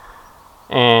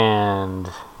And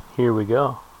here we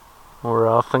go. We're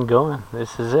off and going.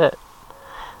 This is it.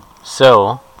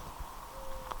 So,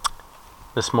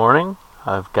 this morning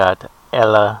I've got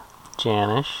Ella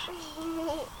Janish.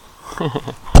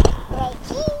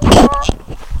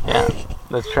 Yeah,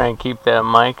 let's try and keep that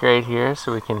mic right here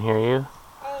so we can hear you.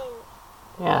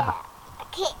 Yeah.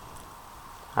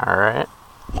 Alright.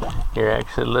 Here,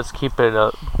 actually, let's keep it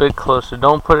a bit closer.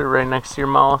 Don't put it right next to your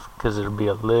mouth because it'll be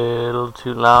a little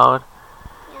too loud.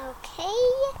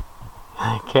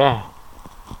 Okay.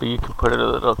 But you can put it a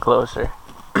little closer.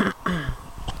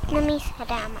 Let me sit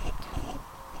down.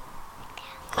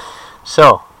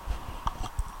 So,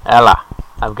 Ella,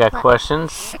 I've got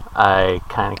questions I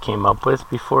kind of came up with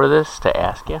before this to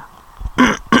ask you.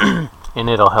 And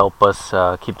it'll help us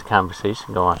keep the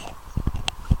conversation going.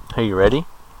 Are you ready?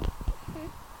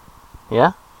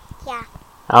 Yeah? Yeah.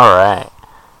 Alright.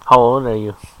 How old are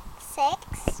you? 6.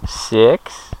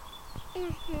 6?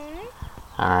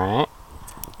 Mm-hmm. Alright.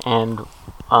 And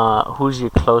who's your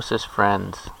closest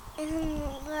friends?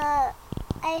 I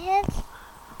have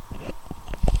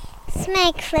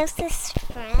my closest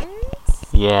friends.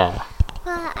 Yeah.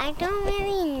 Well, I don't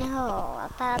really know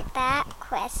about that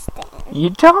question. You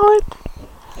don't?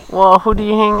 Well, who do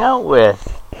you hang out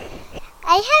with?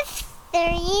 I have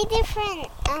 3 different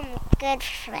good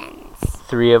friends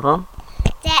 3 of them?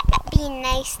 that be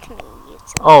nice to me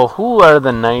usually. Oh, who are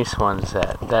the nice ones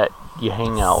that you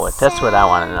hang out with? That's what I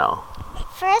want to know.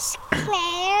 First,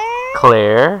 Claire.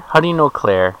 Claire? How do you know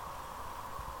Claire?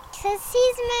 Because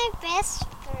she's my best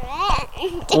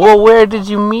friend. Well, where did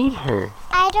you meet her?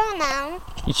 I don't know.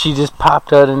 She just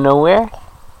popped out of nowhere?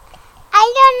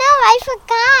 I don't know. I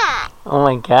forgot. Oh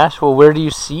my gosh. Well, where do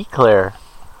you see Claire?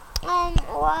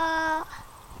 Well,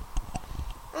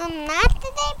 not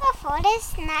the day before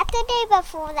this, not the day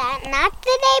before that, not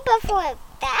the day before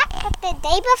that, but the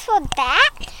day before that,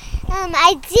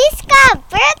 I just got a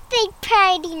birthday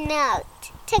party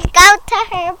note to go to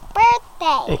her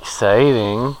birthday.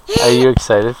 Exciting. Are you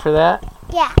excited for that?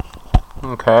 Yeah.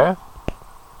 Okay.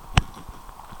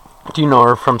 Do you know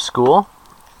her from school?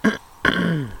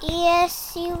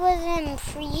 Yes, she was in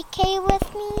pre-K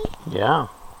with me. Yeah.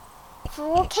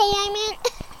 4K, I meant.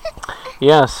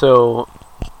 Yeah, so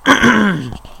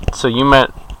so you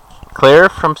met Claire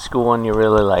from school and you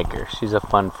really like her. She's a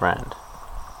fun friend.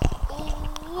 Yes.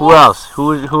 Who else?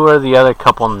 Who are the other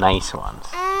couple nice ones?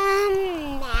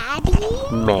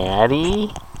 Maddie.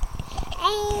 Maddie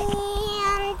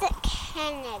And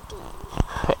Kennedy.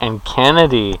 and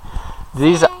Kennedy.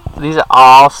 These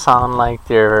all sound like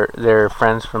they're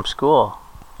friends from school.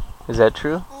 Is that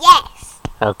true? Yes.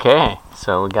 Okay,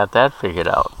 so we got that figured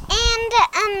out.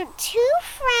 And 2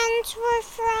 friends were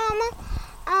from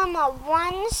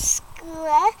one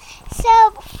school.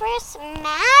 So first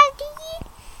Maddie,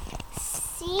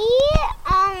 she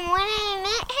when I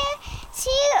met her,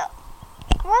 she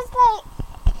was like,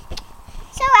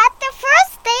 so at the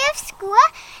first day of school,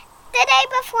 the day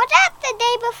before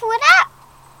that,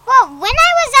 well, when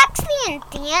I was actually in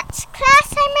dance class,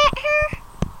 I met her.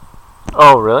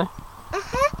 Oh, really?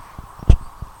 Uh-huh.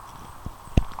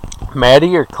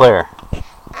 Maddie or Claire?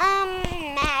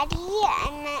 Maddie, I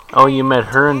met her. Oh, you met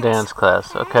her in dance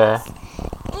class. Okay.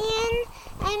 And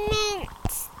I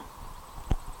met,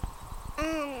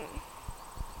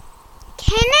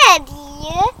 Kennedy.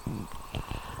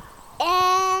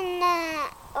 And,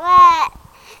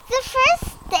 the first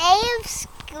day of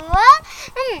school,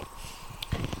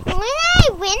 when I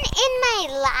went in my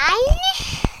line,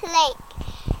 like,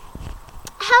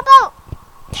 how about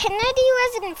Kennedy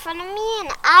was in front of me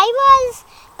and I was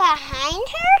behind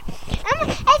her?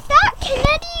 I thought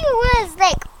Kennedy was,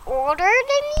 like, older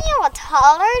than me or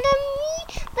taller than me,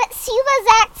 but she was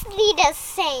actually the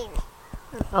same.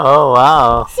 Oh,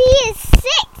 wow. She is 6,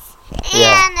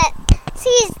 Yeah. and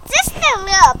she's just a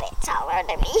little bit taller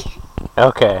than me.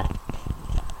 Okay.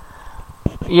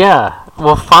 Yeah.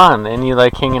 Well, fun. And you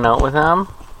like hanging out with them?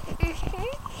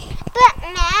 But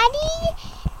Maddie,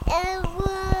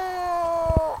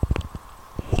 well,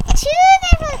 2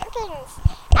 different things.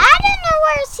 I don't know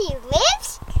where she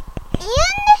lives,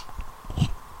 and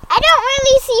I don't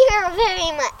really see her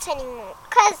very much anymore.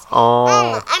 Because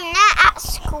I'm not at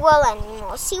school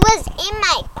anymore. She was in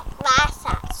my class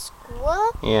at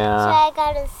school, so Yeah. I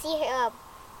got to see her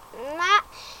a lot.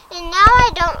 And now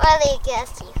I don't really get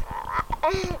to see her a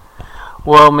lot.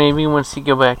 Well, maybe once you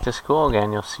go back to school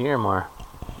again, you'll see her more.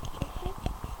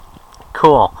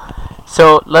 Cool.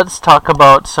 So let's talk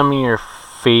about some of your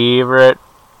favorite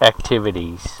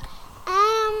activities.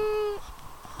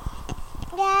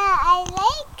 Yeah, I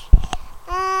like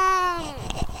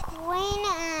going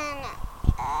on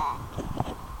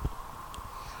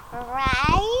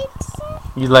rides.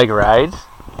 You like rides?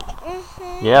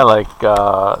 Mm-hmm. Yeah, like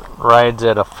rides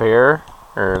at a fair?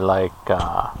 Or like,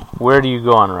 where do you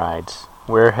go on rides?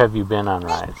 Where have you been on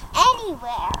rides?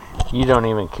 Anywhere. You don't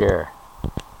even care.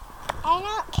 I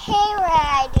don't care where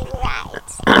I do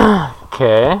rides.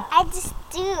 Okay. I just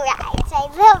do rides. I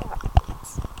love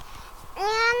rides.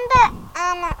 And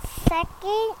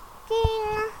second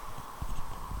thing.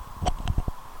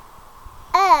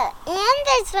 And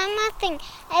there's one more thing.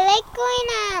 I like going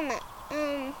on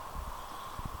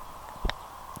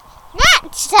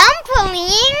not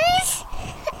trampolines.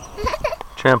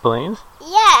 Trampolines?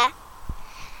 Yeah.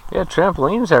 Yeah,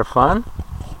 trampolines are fun.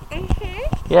 Mhm.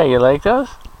 Yeah, you like those?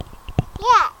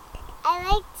 Yeah. I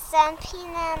like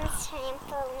jumping on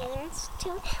trampolines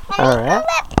too. All Let me right. go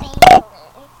let Bailey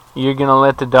in. You're gonna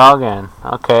let the dog in.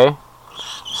 Okay.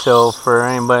 So for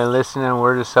anybody listening,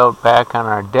 we're just out back on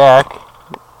our deck,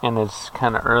 and it's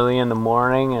kind of early in the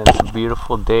morning, and it's a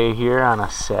beautiful day here on a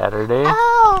Saturday.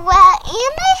 Oh, well,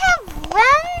 and I have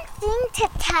one thing to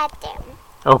tell them.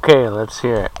 Okay, let's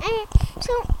hear it.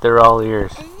 So They're all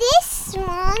ears. this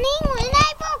morning when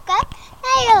I woke up,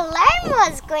 my alarm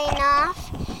was going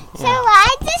off. So Yeah.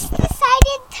 I just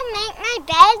decided to make my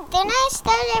bed. Then I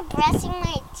started brushing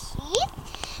my teeth.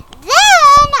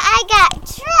 Then I got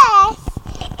dressed,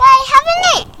 but I haven't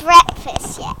ate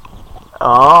breakfast yet.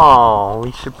 Oh,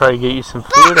 we should probably get you some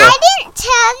But food. I didn't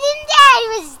tell them that I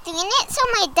was doing it, so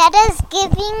my dad is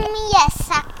giving me a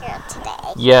sucker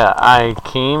today. Yeah, I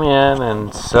came in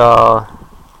and saw,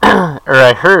 or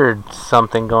I heard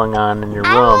something going on in your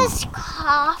I room. was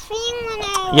coughing when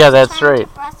I was Yeah, that's trying to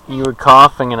right. brush my You were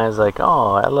coughing, and I was like,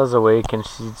 "Oh, Ella's awake, and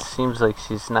she seems like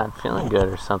she's not feeling good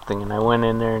or something." And I went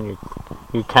in there, and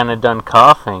you kind of done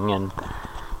coughing, and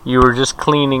you were just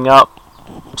cleaning up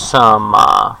some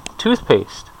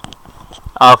toothpaste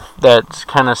off that's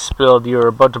kind of spilled. You were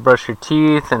about to brush your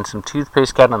teeth, and some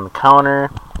toothpaste got on the counter,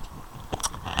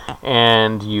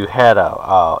 and you had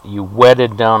you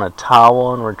wetted down a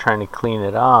towel, and were trying to clean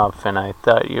it off. And I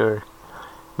thought you were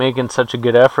making such a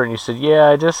good effort, and you said, "Yeah,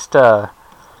 I just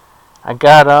I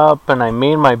got up and I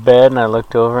made my bed, and I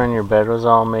looked over and your bed was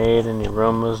all made and your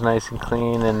room was nice and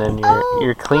clean, and then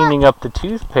you're cleaning up the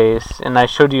toothpaste, and I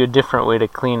showed you a different way to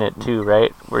clean it too,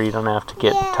 right? Where you don't have to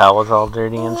get Yeah. towels all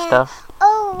dirty and Yeah. stuff."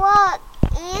 Oh, well,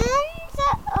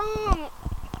 and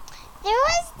there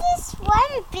was this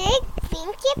one big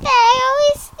blanket that I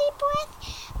always sleep with,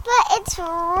 but it's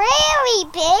really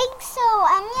big, so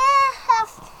I'm gonna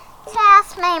have to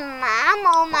ask my mom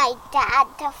or my dad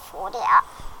to fold it up.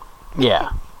 Yeah,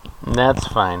 that's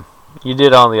fine. You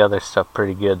did all the other stuff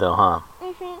pretty good though, huh?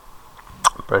 Mhm.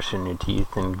 Brushing your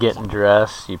teeth and getting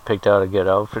dressed. You picked out a good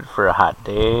outfit for a hot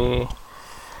day.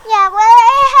 Yeah, well,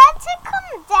 I had to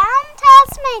come down to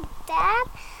ask my dad.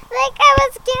 Like, I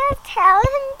was gonna tell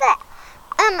him that,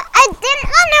 I didn't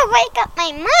want to wake up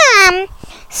my mom,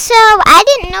 so I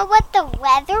didn't know what the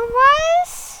weather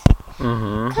was.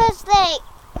 Mm-hmm. Because, like,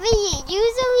 we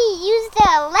usually use the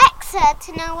Alexa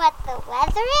to know what the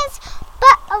weather is.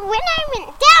 But when I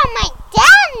went down, my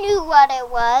dad knew what it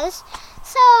was.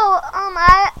 So,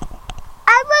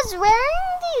 I was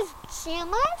wearing these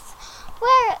pajamas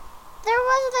where there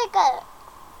was like a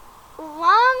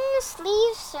long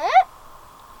sleeve shirt,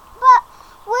 but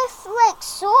with like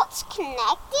shorts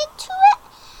connected to it.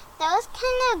 Those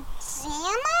kind of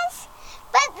pajamas.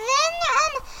 But then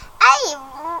I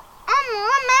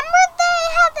remembered that I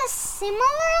had a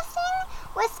similar thing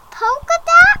with polka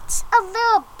dots, a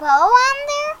little bow on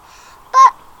there,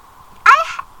 but I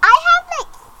had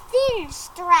like thin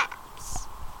straps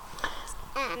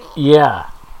on it. Yeah.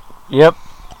 Yep.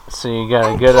 So you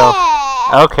got a good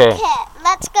outfit. Okay.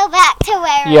 Let's go back to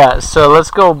where. Yeah, so let's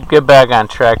go get back on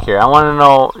track here. I want to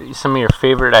know some of your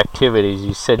favorite activities.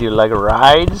 You said you like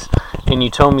rides, and you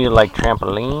told me you like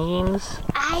trampolines.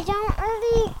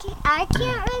 I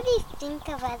can't really think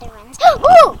of other ones.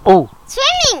 Ooh! Oh.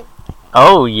 Swimming!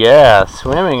 Oh, yeah,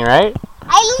 swimming, right?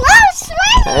 I love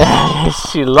swimming!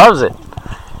 She loves it.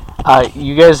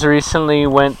 You guys recently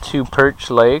went to Perch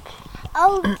Lake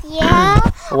Oh, yeah?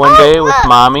 one day with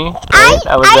Mommy, right?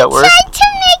 I was at work. I tried to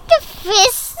make the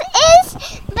fishes,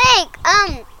 like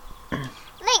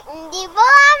nibble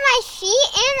on my feet,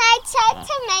 and I tried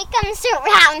to make them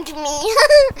surround me.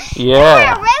 Yeah.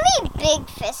 They're really big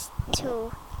fish,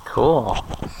 too. Cool.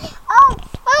 Oh,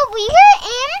 we were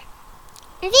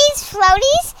in these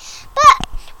floaties, but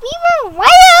we were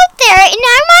right out there, and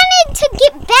I wanted to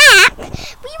get back.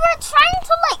 We were trying to,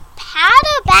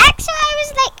 paddle back, so I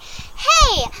was like,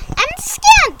 hey, I'm just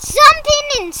gonna jump in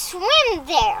and swim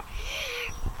there.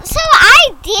 So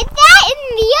I did that, and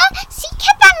Leah, she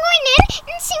kept on going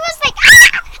in, and she was like,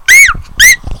 ah!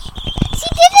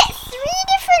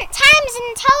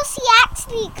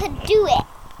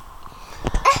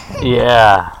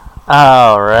 Yeah.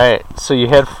 All right. So you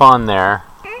had fun there.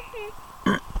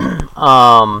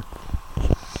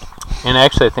 And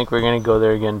actually, I think we're gonna go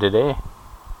there again today.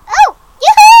 Oh,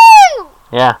 yoo-hoo!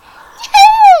 Yeah.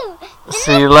 Yoo-hoo!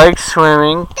 So you like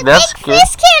swimming? The That's big good.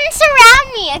 fish can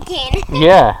surround me again.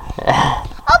 Yeah. Oh,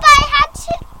 but I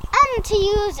had to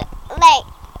use like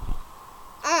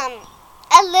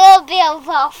a little bit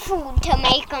of food to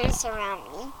make them surround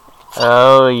me.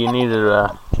 Oh, you needed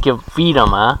to feed them,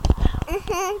 huh?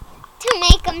 To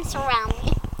make them surround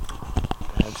me.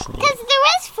 That's neat. Because there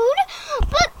was food,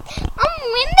 but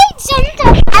when they jumped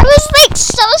up, I was like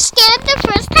so scared the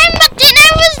first time, but then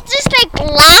I was just like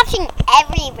laughing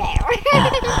everywhere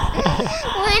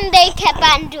when they kept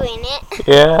on doing it.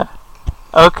 Yeah.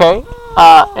 Okay.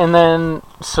 And then,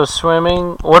 so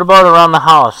swimming. What about around the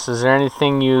house? Is there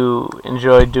anything you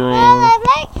enjoy doing? Well, I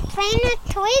like playing with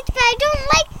toys, but I don't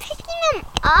like picking them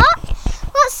up.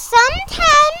 Well,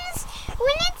 sometimes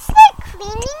when it's like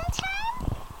cleaning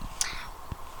time,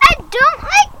 I don't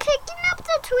like picking up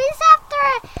the toys after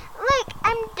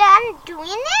I'm done doing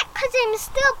it because I'm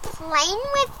still playing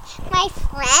with my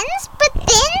friends. But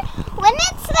then when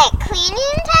it's like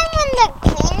cleaning time, when the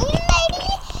cleaning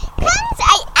lady comes,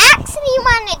 I actually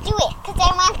want to do it because I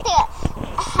want the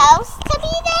house to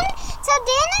be done. So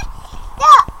then,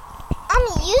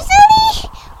 usually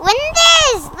when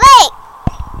there's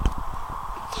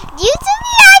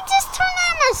usually I just turn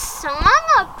on a song,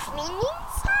 a cleaning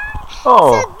song.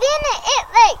 Oh. So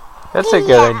then That's a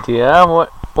good idea.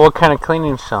 What kind of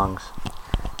cleaning songs?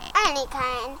 any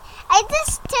kind. I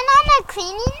just turn on a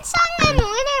cleaning song, and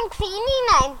when I'm cleaning,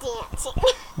 I'm dancing.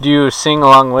 Do you sing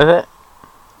along with it?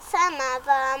 Some of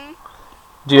them.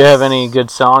 Do you have any good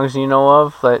songs you know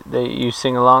of that you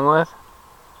sing along with?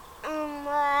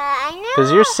 I know.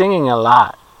 Because you're singing a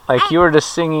lot. Like you were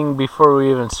just singing before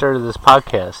we even started this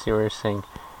podcast. You were singing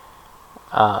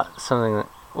something.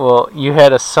 Well, you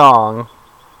had a song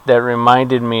that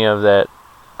reminded me of that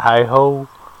hi ho,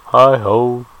 hi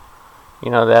ho. You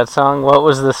know that song? What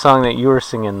was the song that you were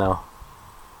singing though?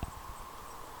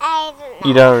 I don't know.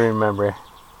 You don't remember?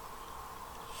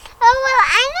 Oh, well,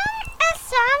 I know a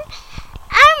song.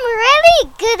 I'm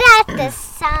really good at the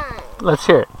song. Let's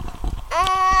hear it.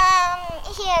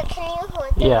 Here, can you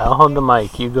hold it? Yeah, I'll hold the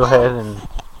mic. You go ahead and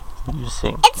you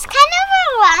sing. It's kind of a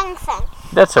long song.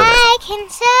 That's alright. I can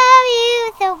show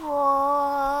you the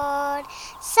world,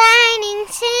 shining,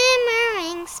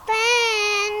 shimmering,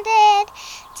 splendid.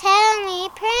 Tell me,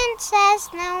 princess,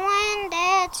 no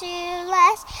wonder to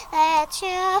last that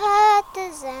your heart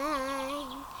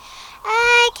design.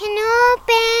 I can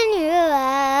open your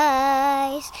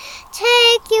eyes,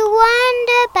 take you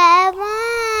wonder by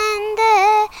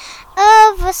wonder,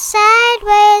 over,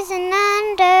 sideways, and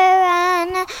under on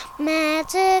a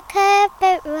magic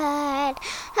carpet ride.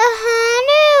 A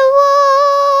hundred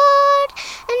world,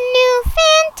 a new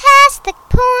fantastic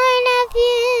point of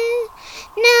view.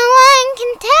 No one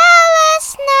can tell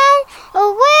us now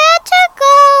or where to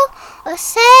go, or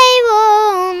say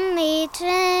we're only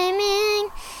dreaming.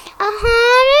 A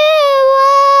hundred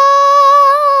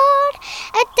world,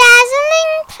 a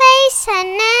dazzling place I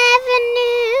never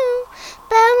knew.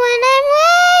 But when I'm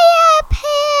way up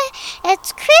here, it's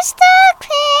crystal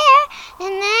clear,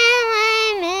 and now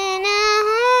I'm in a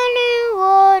hundred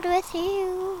world with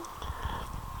you.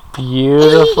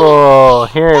 Beautiful.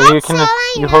 Here, That's all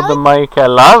I you hold the know. mic. I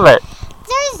love it.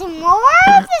 There's more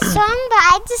of the song, but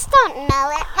I just don't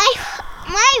know it.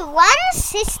 My one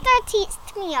sister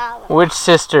teached me all of it. Which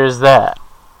sister is that?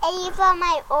 Ava,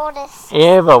 my oldest sister.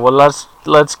 Ava. Well,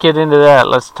 let's get into that.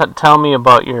 Let's tell me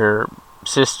about your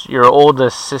sister, your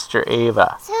oldest sister,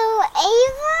 Ava. So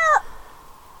Ava,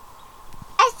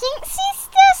 I think she's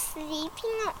still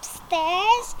sleeping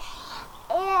upstairs,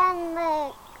 and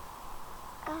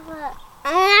what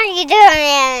are you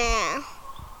doing?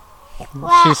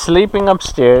 Well, She's sleeping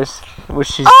upstairs, which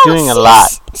she's doing a she's-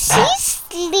 lot. She's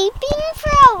sleeping for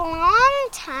a long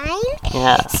time.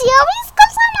 Yeah. She always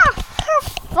goes on her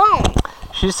phone.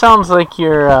 She sounds like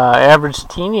your average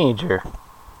teenager.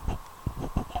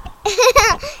 She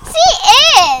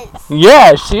is.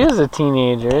 Yeah, she is a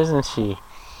teenager, isn't she?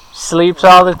 Sleeps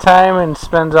all the time and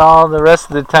spends all the rest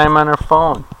of the time on her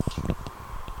phone.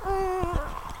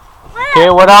 Okay,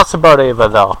 what else about Ava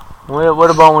though? What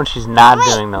about when she's not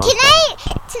doing those?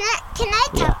 Can I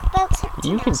talk about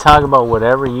something You can else? talk about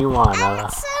whatever you want, Ava.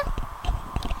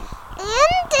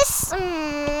 And this morning,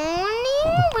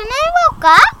 when I woke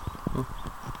up,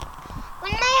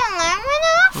 when my alarm went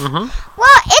off, Mm-hmm.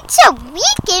 well, it's a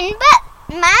weekend,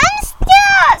 but Mom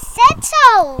still sets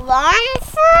an alarm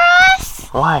for us.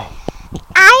 Why?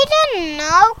 I don't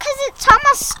know, because it's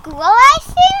almost school, I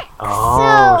think.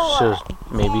 Oh, so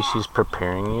maybe she's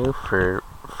preparing you for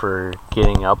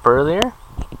getting up earlier?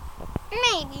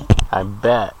 Maybe. I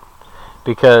bet.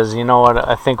 Because you know what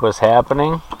I think was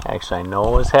happening? Actually, I know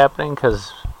what was happening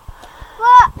because...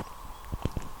 Well,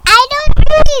 I don't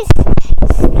really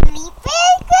sleep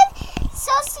very good,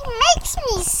 so she makes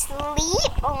me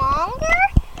sleep longer.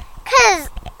 Because,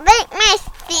 like, my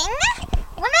thing,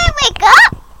 when I wake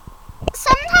up,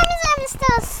 sometimes I'm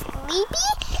still sleepy.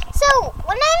 So,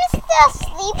 when I'm still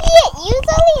sleepy, it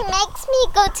usually makes me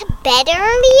go to bed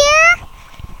earlier.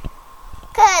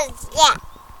 Because, yeah.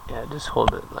 Yeah, just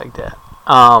hold it like that.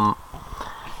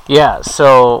 Yeah,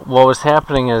 so what was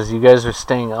happening is you guys were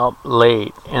staying up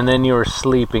late, and then you were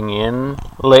sleeping in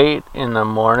late in the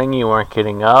morning. You weren't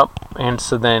getting up, and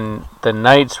so then the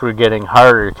nights were getting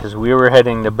harder because we were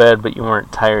heading to bed, but you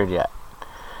weren't tired yet.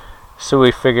 So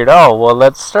we figured, oh, well,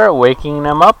 let's start waking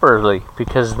them up early,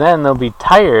 because then they'll be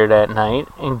tired at night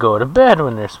and go to bed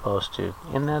when they're supposed to.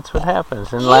 And that's what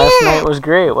happens. And last night was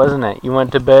great, wasn't it? You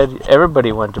went to bed,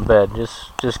 everybody went to bed,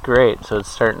 just great. So it's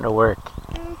starting to work.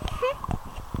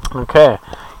 Okay.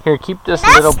 Here, keep this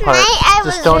little part.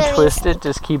 Just don't twist it.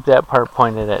 Just keep that part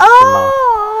pointed at your mouth.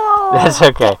 That's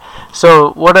okay.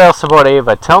 So, what else about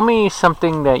Ava? Tell me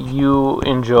something that you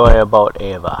enjoy about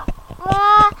Ava.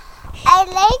 Well, I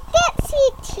like that she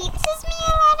teaches me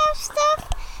a lot of stuff.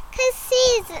 Because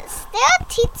she's still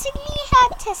teaching me how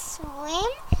to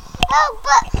swim. Oh,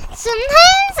 but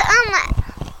sometimes,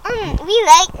 we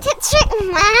like to trick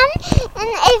Mom. And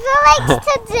Ava likes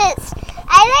to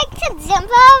I like to jump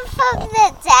off of the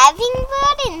diving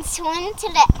board and swim to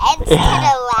the edge to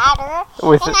the ladder.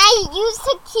 And I used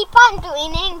to keep on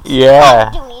doing it and keep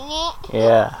on doing it.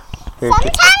 Yeah.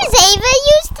 Sometimes Ava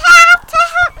used to have to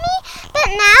help me, but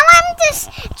now I'm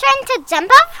just trying to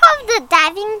jump off of the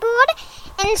diving board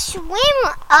and swim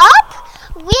up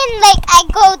when, like, I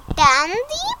go down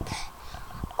deep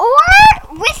or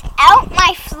without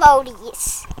my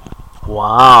floaties.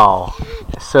 Wow.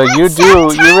 So you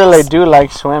really do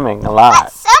like swimming a lot.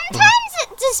 But sometimes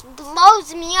it just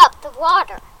blows me up the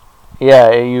water.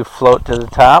 Yeah, you float to the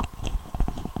top?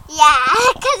 Yeah,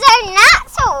 because I'm not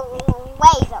so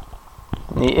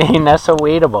weightable. Not so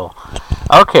weightable.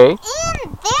 Okay. And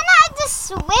then I just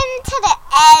swim to the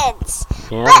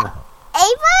edge. Yeah. But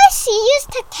Ava, she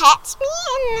used to catch me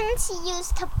and then she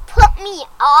used to put me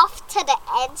off to the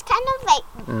edge, kind of like...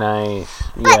 Nice,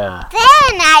 but yeah.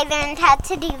 Then I learned how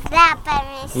to do that by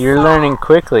myself. You're learning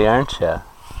quickly, aren't you?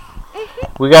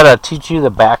 We gotta teach you the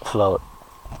back float.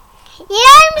 Yeah,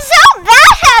 I'm so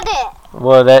bad at it.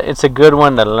 Well, it's a good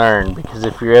one to learn, because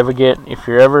if you're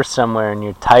ever somewhere and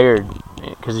you're tired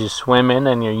because you're swimming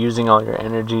and you're using all your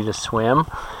energy to swim,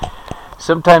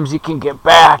 sometimes you can get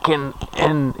back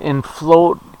and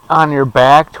float on your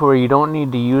back to where you don't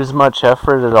need to use much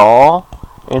effort at all,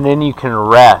 and then you can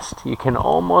rest. You can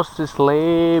almost just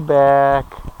lay back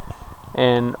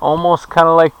and almost kind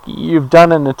of like you've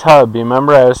done in the tub. You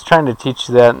remember I was trying to teach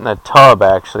you that in the tub,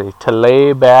 actually, to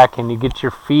lay back and you get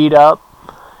your feet up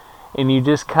and you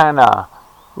just kind of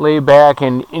lay back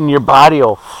and your body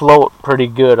will float pretty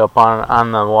good up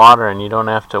on the water and you don't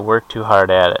have to work too hard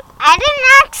at it. I didn't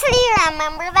actually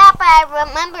remember that, but I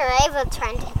remember Ava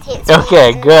trying to teach me.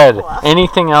 Okay, good.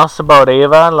 Anything else about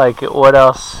Ava? Like, what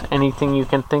else? Anything you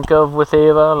can think of with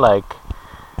Ava? Like,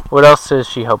 what else has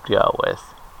she helped you out with?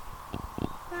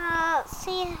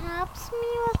 She helps me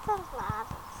with a lot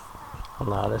of stuff. A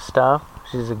lot of stuff?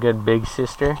 She's a good big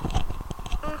sister?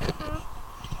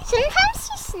 Sometimes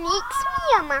she sneaks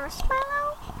me a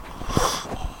marshmallow.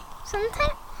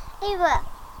 Sometimes, Ava,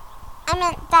 I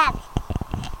meant Dad.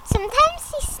 Sometimes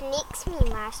she sneaks me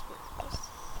marshmallows.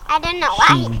 I don't know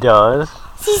why. She does?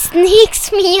 She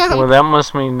sneaks me them. Well, that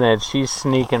must mean that she's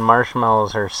sneaking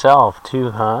marshmallows herself,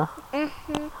 too, huh?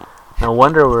 No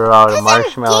wonder we're out of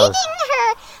marshmallows. I'm getting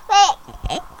her, like,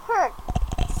 her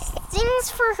things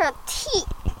for her teeth.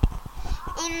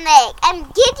 And, like, I'm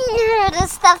getting her the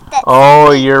stuff that...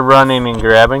 Oh, you're running and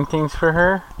grabbing things for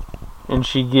her? And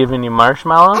she giving you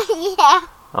marshmallows? Yeah.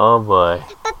 Oh, boy.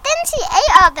 But then she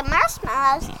ate all the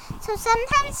marshmallows, so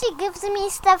sometimes she gives me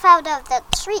stuff out of the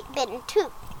treat bin,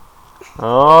 too.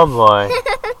 Oh, boy.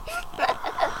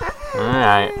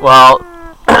 Alright, well...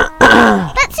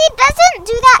 But she doesn't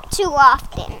do that too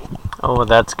often. Oh, well,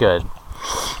 that's good.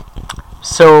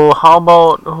 So, how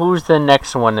about, who's the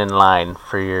next one in line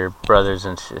for your brothers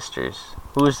and sisters?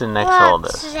 Who's the next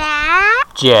oldest?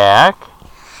 Jack? Jack?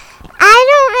 I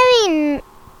don't really...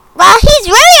 Well, he's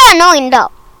really annoying,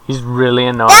 though. He's really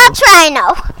annoying? That's what I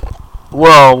know.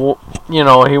 Well, you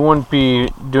know, he wouldn't be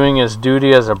doing his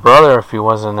duty as a brother if he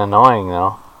wasn't annoying,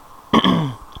 though.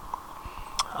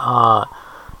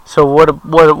 So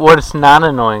what's not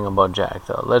annoying about Jack,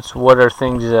 though? What are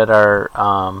things that are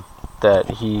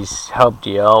that he's helped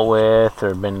you out with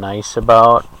or been nice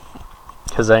about?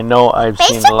 Because I know I've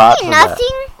seen lots of that.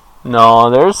 No,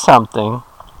 there's something.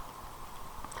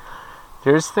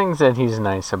 There's things that he's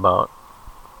nice about.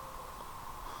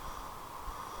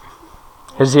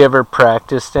 Has he ever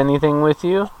practiced anything with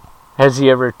you? Has he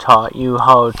ever taught you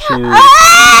how to...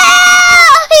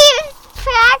 Oh, he's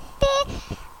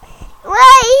practiced.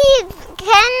 Well, he's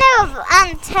kind of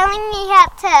telling me how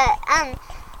to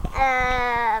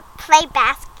play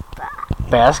basketball.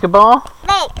 Basketball?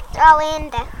 Like throw in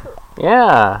the hoop.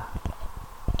 Yeah.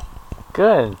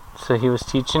 Good. So he was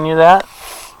teaching you that?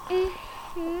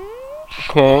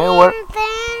 Okay, what...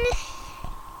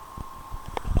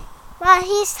 Well,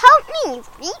 he's helped me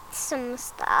read some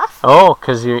stuff. Oh,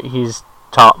 because he's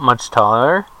much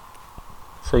taller?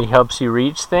 So he helps you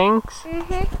reach things?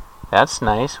 Mm-hmm. That's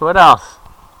nice. What else?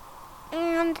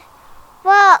 And,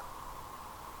 well,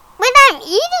 when I'm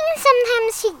eating,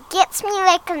 sometimes he gets me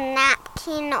like a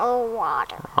napkin or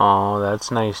water. Oh, that's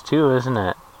nice too, isn't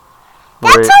it?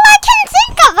 That's all I can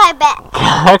think of, I bet.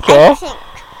 Okay. I think.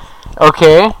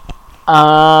 Okay.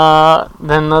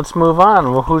 Then let's move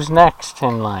on. Well, who's next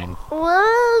in line?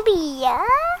 Leah.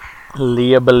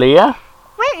 Leah Belia?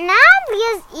 Right now,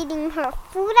 Leah's eating her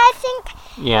food, I think.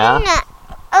 Yeah.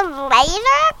 And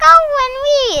later ago, when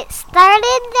we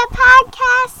started the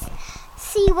podcast,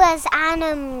 she was on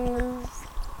a movie.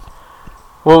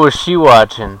 What was she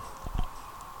watching?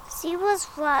 She was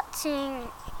watching,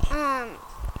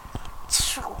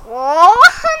 Troll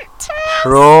Hunters.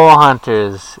 Troll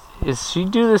Hunters. Is she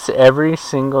do this every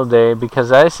single day? Because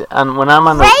when I'm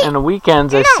on in the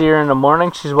weekends, I see her in the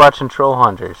morning. She's watching Troll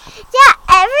Hunters. Yeah,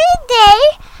 every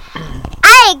day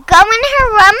I go in her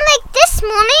room. Like this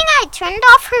morning, I turned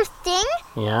off her thing.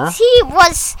 Yeah. She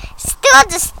was still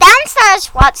just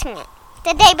downstairs watching it.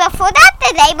 The day before that,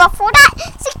 the day before that.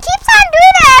 She keeps on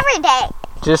doing it every day.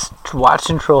 Just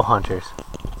watching Troll Hunters.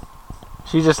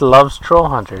 She just loves Troll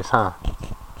Hunters, huh?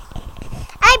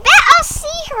 I bet I'll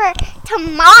see her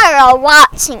tomorrow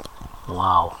watching.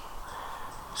 Wow.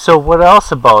 So what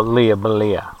else about Leah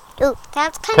Belia? Ooh,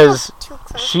 that's kind of too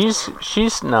close.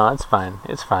 She's no, it's fine.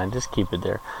 It's fine. Just keep it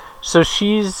there. So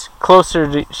she's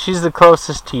the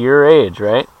closest to your age,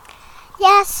 right?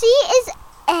 Yeah, she is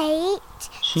 8.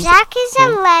 Jack is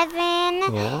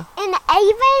 11. Yeah. And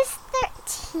Ava is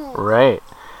 13. Right.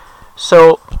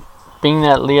 So, being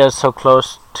that Leah's so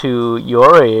close to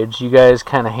your age, you guys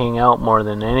kind of hang out more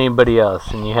than anybody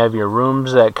else, and you have your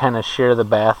rooms that kind of share the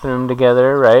bathroom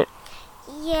together, right?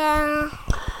 Yeah.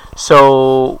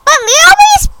 So... But Leah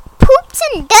always poops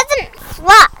and doesn't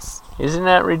floss. Isn't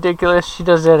that ridiculous? She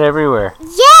does that everywhere.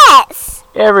 Yes.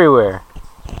 Everywhere.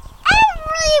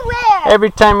 Everywhere.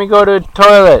 Every time you go to a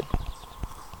toilet,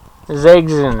 there's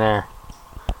eggs in there.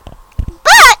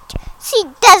 But she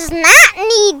does not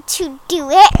need to do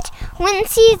it when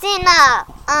she's in a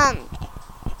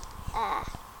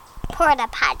porta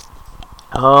potty.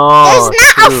 Oh, there's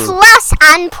not a floss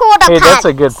on porta potty. Hey, that's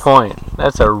a good point.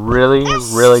 That's a really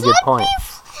good point.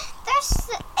 There's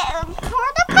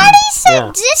porta potties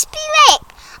should just be like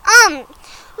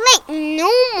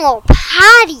normal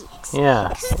potties.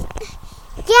 Yeah.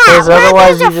 Yeah. Because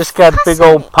otherwise you just got big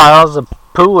old piles of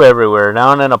poo everywhere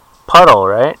down in a puddle,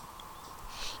 right?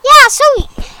 Yeah, so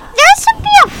there should be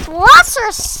a floss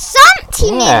or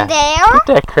something in there. Get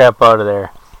that crap out of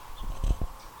there.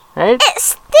 Right? It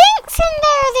stinks in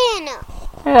there then.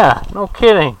 Yeah, no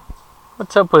kidding.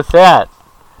 What's up with that?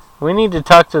 We need to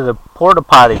talk to the porta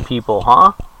potty people,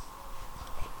 huh?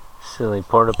 Silly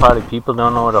porta potty people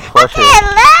don't know what a flush is. Okay,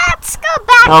 let's go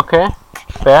back. Okay,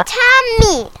 back.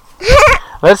 Tommy.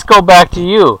 Let's go back to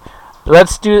you.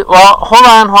 Let's do... Well, hold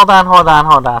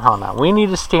on. We need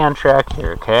to stay on track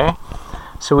here, okay?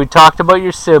 So we talked about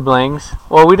your siblings.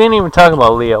 Well, we didn't even talk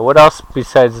about Leah. What else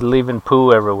besides leaving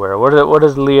poo everywhere? What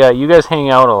does Leah... You guys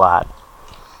hang out a lot.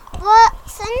 Well,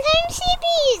 sometimes she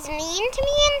be's mean to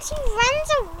me and she runs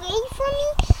away from me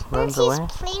when she's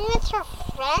playing with her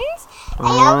friends. I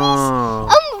always...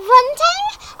 one time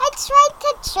I tried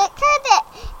to trick her that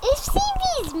if she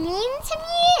be's mean to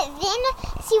me, then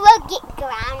she will get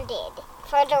grounded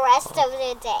for the rest of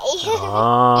the day.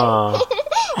 Oh.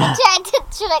 I tried to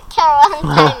trick her one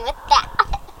time with that.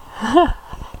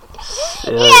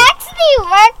 It actually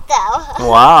worked though.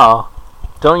 Wow.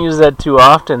 Don't use that too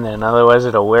often then, otherwise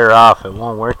it'll wear off. It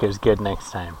won't work as good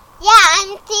next time. Yeah,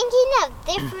 I'm thinking of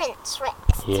different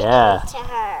tricks to do to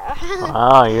her.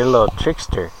 Wow, you're a little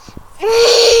trickster.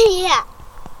 Yeah.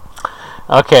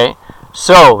 Okay,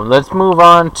 so let's move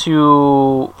on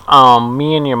to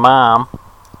me and your mom.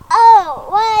 Oh,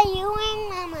 why you and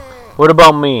Mama? What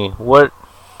about me?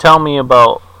 Tell me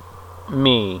about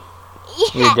me,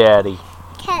 your daddy.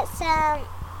 Cause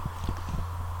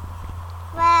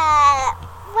well,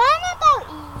 what about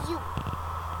you?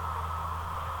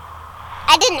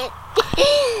 I don't know.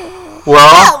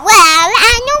 Well,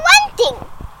 I know one thing.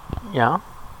 Yeah.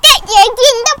 That you're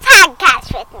doing the podcast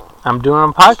with me. I'm doing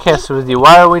a podcast with you.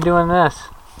 Why are we doing this?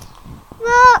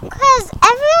 Well, because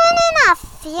everyone in our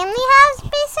family has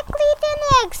basically done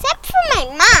it except for my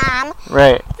mom.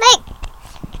 Right. Like,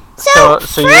 So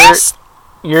first,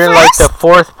 you're like the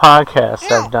fourth podcast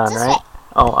No, I've done, just right? wait.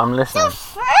 Oh, I'm listening.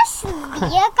 So first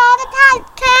Leah got a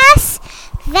podcast,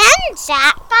 then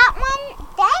Jack got one,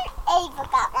 then Ava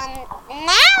got one,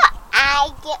 now I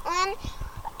get one,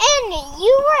 and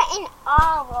you were in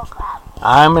all of them.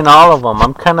 I'm in all of them.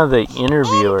 I'm kind of the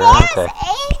interviewer, and aren't there's I?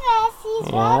 Ava, she's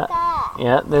right there.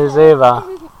 Yeah, there's Ava.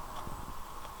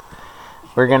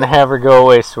 We're going to have her go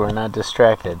away so we're not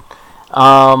distracted.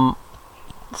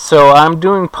 So I'm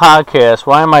doing podcasts.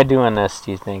 Why am I doing this,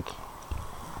 do you think?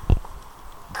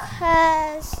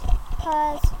 Cause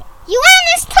you want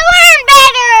us to learn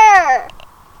better.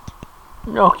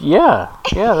 Oh, yeah,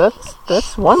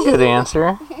 that's one good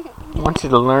answer. I want you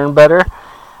to learn better.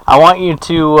 I want you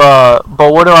to,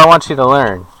 but what do I want you to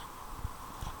learn?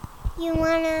 You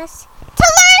want us to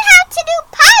learn how to do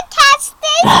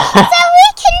podcasting so we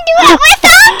can do it with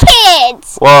our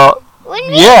kids. Well, When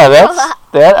we yeah, grow that's up.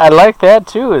 that. I like that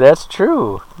too. That's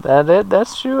true.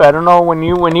 That's true. I don't know when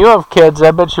you have kids.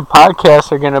 I bet your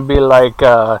podcasts are gonna be like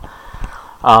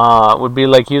would be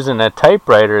like using a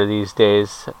typewriter these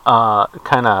days.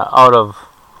 Kind of out of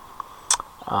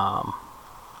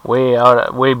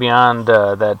way beyond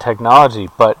that technology.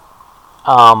 But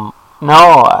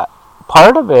no,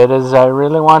 part of it is I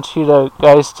really want you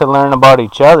guys to learn about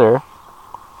each other.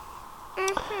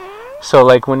 So,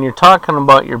 like, when you're talking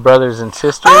about your brothers and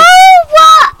sisters... Oh,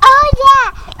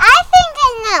 yeah. I think I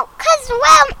know. Because,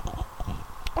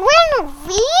 when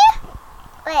we...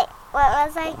 Wait, what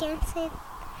was I going to say?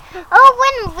 Oh,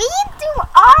 when we do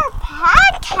our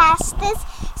podcast,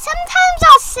 sometimes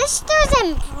our sisters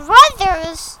and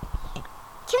brothers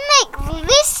can,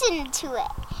 listen to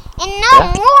it and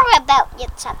know more about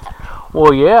each other.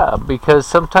 Well, yeah, because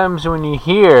sometimes when you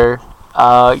hear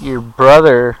your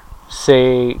brother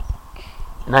say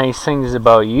nice things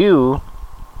about you,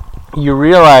 you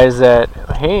realize that,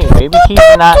 hey, maybe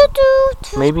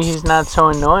he's not so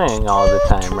annoying all the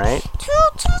time, right?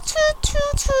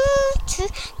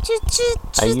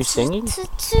 Are you singing?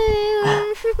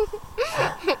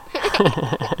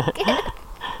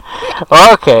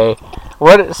 Okay.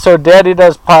 So Daddy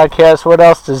does podcasts. What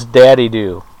else does Daddy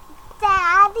do?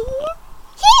 Daddy,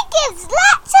 he gives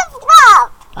lots of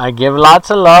love. I give lots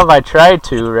of love. I try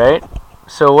to, right?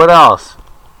 So what else?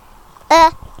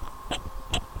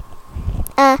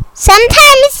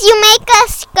 Sometimes you make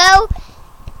us go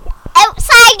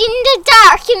outside in the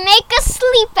dark and make us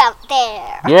sleep out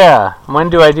there. Yeah. When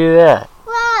do I do that?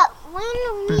 Well,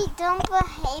 when we don't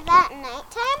behave at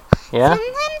nighttime, Yeah?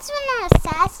 sometimes when we're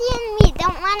sassy and we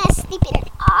don't want to sleep in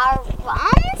our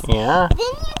rooms, Yeah? then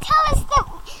you tell us that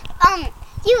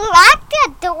you lock the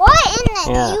door and then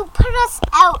Yeah. you put us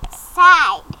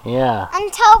outside Yeah.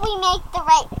 until we make the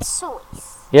right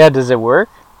choice. Yeah, does it work?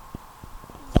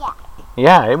 Yeah.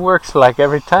 Yeah, it works like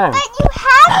every time. But you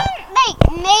haven't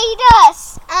made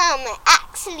us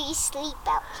actually sleep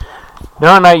out here.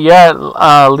 No, not yet.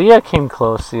 Leah came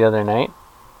close the other night.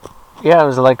 Yeah, it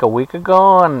was like a week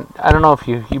ago, and I don't know if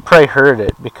you probably heard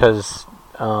it because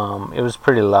it was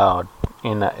pretty loud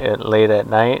late at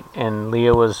night, and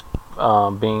Leah was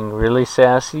being really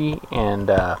sassy, and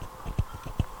I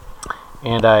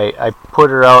put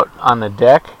her out on the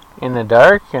deck in the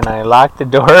dark, and I locked the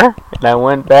door, and I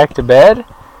went back to bed,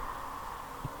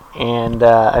 and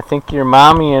I think your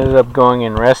mommy ended up going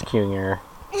and rescuing her.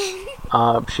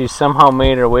 She somehow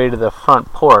made her way to the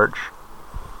front porch,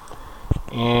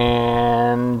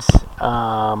 and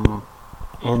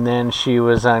then she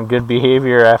was on good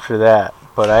behavior after that.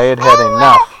 But I had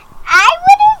enough. I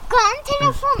would have gone to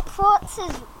the front porch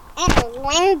and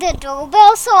ring the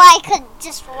doorbell so I could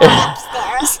just run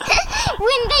upstairs.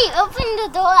 When they opened the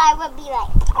door, I would be like...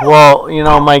 Well,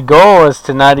 my goal is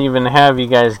to not even have you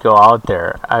guys go out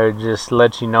there. I would just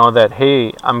let you know that,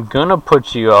 hey, I'm going to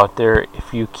put you out there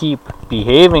if you keep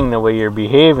behaving the way you're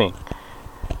behaving.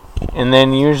 And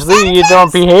then usually you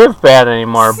don't behave bad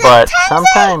anymore, but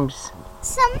sometimes...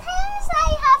 Sometimes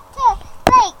I have to,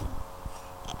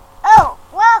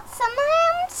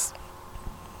 sometimes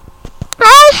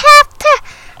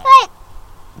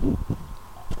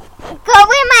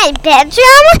my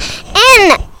bedroom,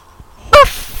 and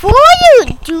before you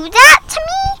do that to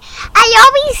me, I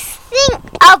always think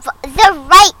of the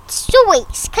right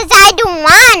choice, because I don't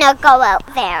want to go out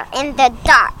there in the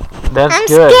dark. That's I'm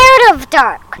good. scared of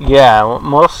dark. Yeah,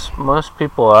 most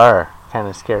people are kind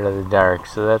of scared of the dark,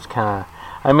 so that's kind of.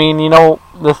 I mean,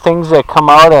 the things that come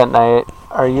out at night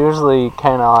are usually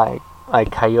kind of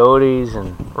like coyotes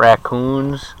and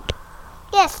raccoons.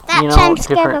 Yes, that's I'm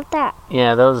scared different- of that.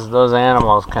 Yeah, those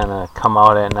animals kind of come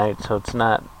out at night, so it's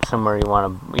not somewhere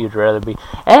you'd rather be.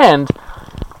 And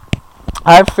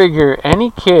I figure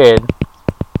any kid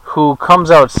who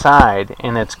comes outside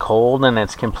and it's cold and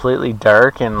it's completely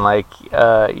dark and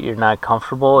you're not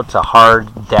comfortable, it's a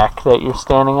hard deck that you're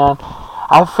standing on.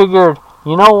 I figured,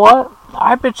 you know what?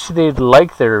 I bet you they'd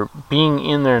like their being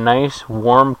in their nice,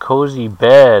 warm, cozy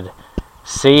bed,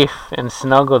 safe and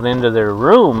snuggled into their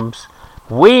rooms,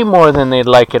 way more than they'd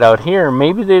like it out here.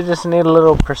 Maybe they just need a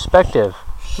little perspective.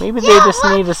 Maybe they just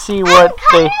need to see what I'm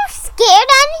kind of scared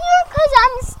on here because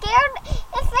I'm scared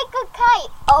if like a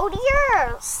coyote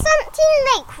or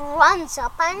something runs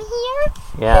up on here.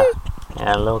 Yeah,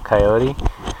 a little coyote.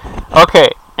 Okay,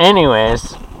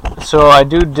 anyways, so I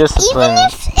do discipline. Even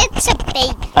if it's a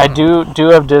baby. I do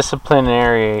have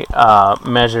disciplinary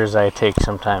measures I take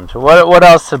sometimes. What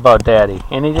else about Daddy?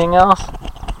 Anything else?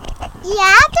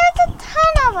 Yeah, there's a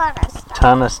ton of other stuff.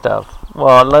 Ton of stuff.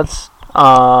 Well, let's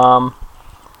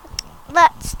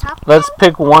talk. let's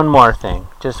pick one more thing.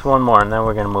 Just one more, and then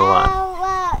we're gonna move on.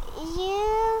 Well,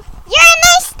 you're a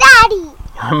nice daddy.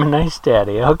 I'm a nice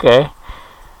daddy. Okay.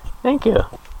 Thank you.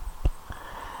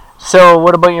 So,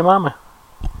 what about your mama?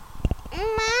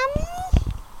 Mommy,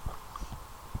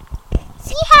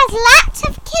 she has lots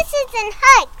of kisses and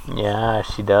hugs. Yeah,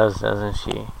 she does, doesn't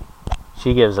she?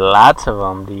 She gives lots of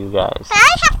them to you guys. But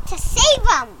I have to save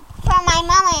them for my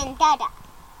mama and dada.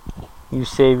 You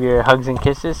save your hugs and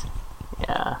kisses?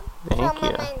 Yeah, thank Mama you.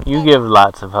 and You Dada. give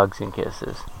lots of hugs and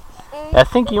kisses. I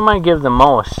think you might give the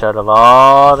most out of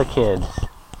all the kids.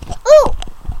 Ooh,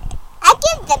 I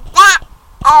give the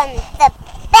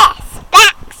best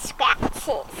back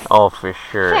scratches Oh, for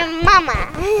sure. for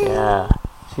mama. Yeah,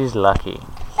 she's lucky.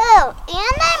 Oh,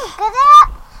 and I'm good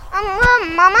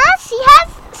at mama. She has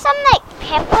some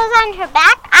pimples on her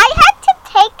back. I had to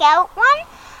take out one,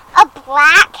 a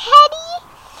blackheady.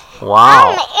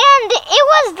 Wow. And it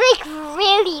was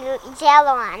really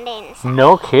yellow on the inside.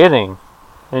 No kidding.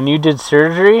 And you did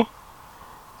surgery?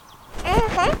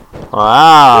 Mm-hmm.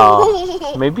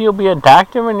 Wow. Maybe you'll be a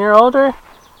doctor when you're older?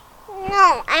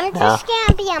 No, I'm just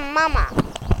gonna be a mama.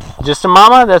 Just a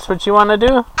mama? That's what you want to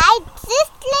do? I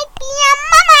just like being a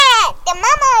mama. The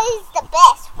mama is the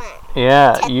best one.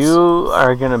 Yeah, Touch. you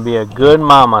are going to be a good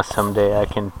mama someday. I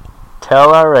can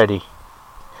tell already.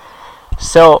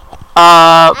 So,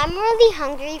 I'm really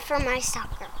hungry for my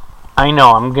supper. I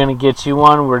know, I'm going to get you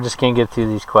one. We're just going to get through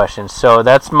these questions. So,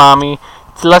 that's Mommy.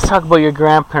 So let's talk about your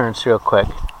grandparents real quick.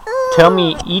 Tell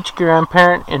me each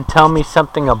grandparent and tell me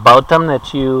something about them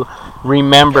that you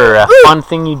remember. A fun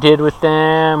thing you did with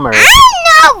them, or... I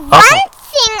know one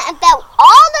thing about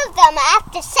all of them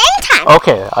at the same time.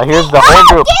 Okay, here's the whole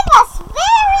group. Give us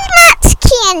very much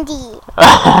candy.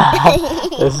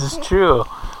 This is true.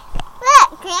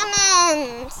 Look,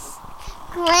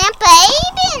 Grandpa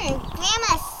Abe and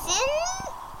Grandma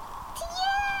Cynthia.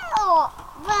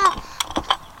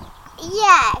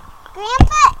 Yeah,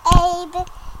 Grandpa Abe,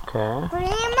 Okay.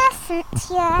 Grandma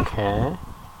Cynthia. Okay.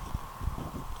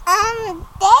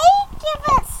 They give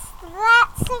us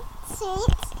lots of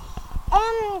treats.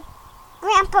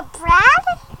 Grandpa Brad,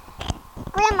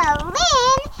 Grandma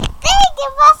Lynn, they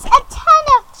give us a ton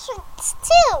of treats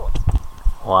too.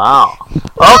 Wow.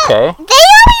 Okay. They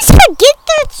always forget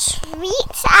their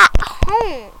treats at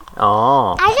home.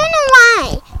 Oh. I don't know why.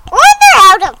 Or they're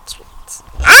out of treats.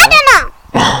 I don't know.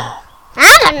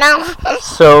 I don't know.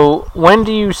 So,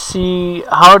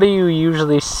 how do you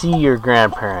usually see your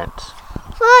grandparents?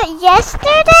 Well,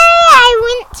 yesterday I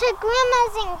went to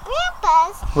Grandma's and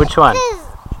Grandpa's. Which one?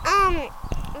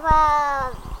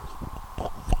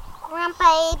 Grandpa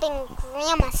Abe and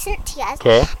Grandma Cynthia's.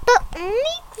 Okay. But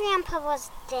only Grandpa was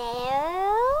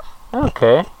there.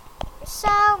 Okay. So,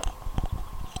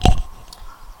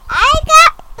 I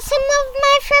got some of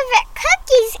my favorite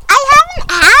cookies. I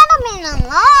haven't had them in a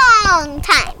long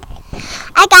time.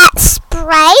 I got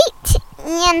Sprite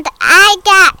and I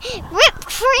got whipped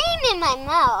cream in my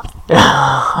mouth.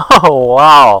 Oh,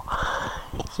 wow.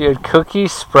 So you had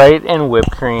cookies, Sprite, and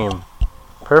whipped cream.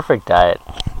 Perfect diet.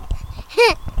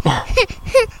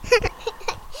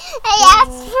 I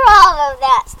asked for all of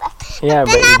that stuff. Yeah, Then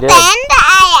but you at did. the end,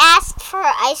 I asked for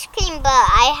ice cream, but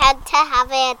I had to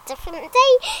have it a different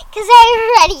day because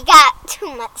I already got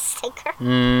too much sticker.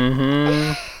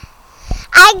 Mm-hmm.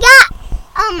 I got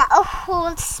a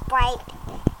whole Sprite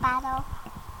bottle.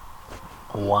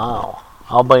 Wow.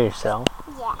 All by yourself?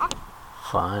 Yeah.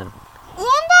 Fun. And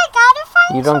I gotta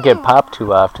find You don't get popped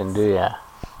too often, do ya?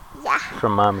 Yeah.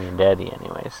 From mommy and daddy,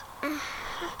 anyways.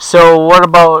 So, what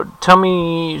about? Tell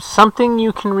me something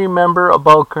you can remember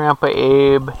about Grandpa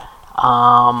Abe.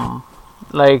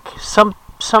 Like some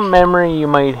memory you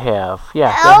might have.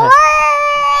 Yeah. Go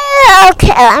ahead.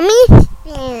 Okay, let me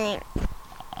think.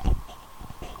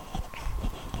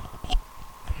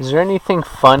 Is there anything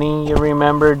funny you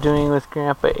remember doing with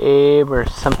Grandpa Abe, or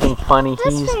something funny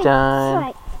he's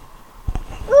done?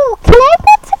 Ooh, can I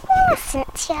put to Grandma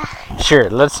Cynthia? Sure.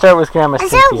 Let's start with Grandma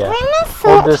Cynthia.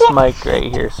 Hold this mic right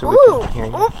here so we can hear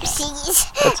you.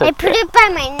 Oopsies. That's I put okay. it by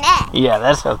my neck. Yeah,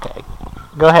 that's okay.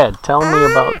 Go ahead. Tell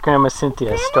me about Grandma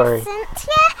Cynthia's story.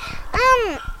 Cynthia,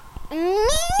 me,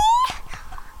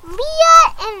 Leah,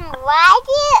 and Wyatt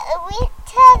went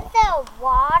to the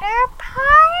water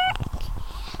park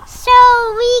so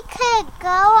we could go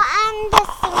on the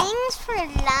swings for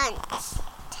lunch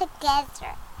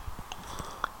together.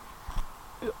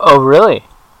 Oh, really?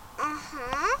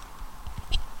 Uh-huh.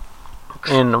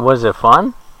 And was it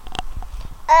fun?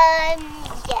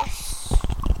 Yes.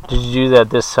 Did you do that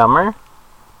this summer?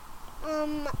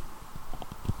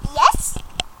 Yes.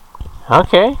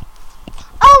 Okay.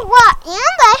 Oh, what?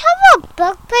 And I have a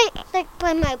bug bite, like,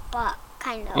 by my butt,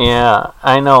 kind of. Yeah,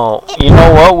 I know. You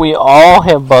know what? We all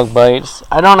have bug bites.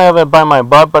 I don't have it by my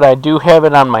butt, but I do have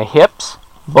it on my hips.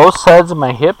 Both sides of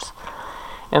my hips.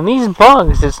 And these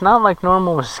bugs, it's not like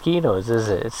normal mosquitoes, is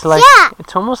it? It's like,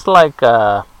 it's almost like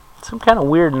some kind of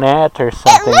weird gnat or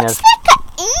something. It looks like an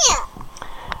ant.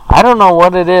 I don't know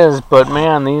what it is, but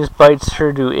man, these bites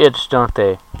sure do itch, don't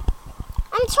they?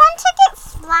 I'm trying to get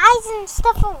flies and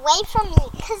stuff away from me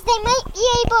because they might be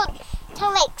able to,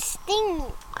 like, sting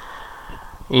me.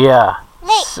 Yeah.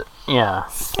 Like, yeah.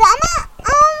 Some,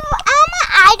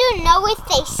 I don't know if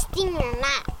they sting or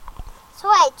not. So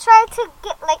I try to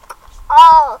get, like,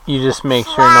 all. You just make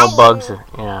sure no bugs.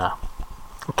 Yeah.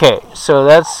 Okay, so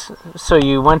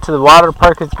you went to the water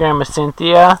park with Grandma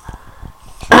Cynthia.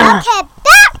 Okay,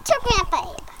 back to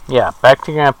Grandpa Abe. Yeah, back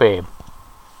to Grandpa Abe.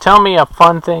 Tell me a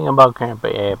fun thing about Grandpa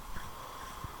Abe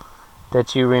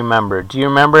that you remember. Do you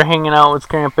remember hanging out with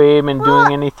Grandpa Abe and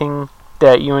doing anything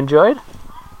that you enjoyed?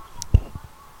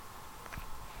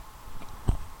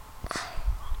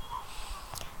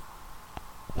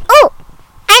 Oh,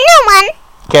 I know one.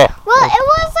 Okay. Well, it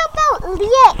was about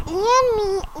Leah and me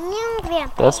and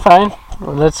Grandpa. That's fine.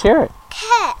 Well, let's hear it.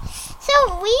 Okay, so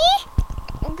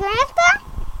Grandpa,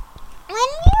 when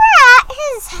we were at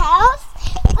his house,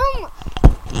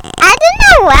 I don't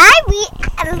know why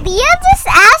Leah just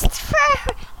asked for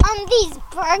these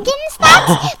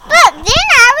Birkenstocks, but then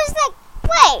I was like,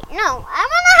 wait, no, I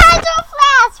want a Hydro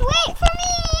Flask. Wait for me.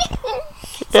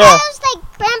 So I was like,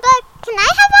 Grandpa, can I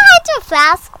have a Hydro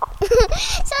Flask?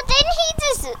 So then he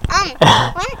just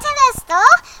went to the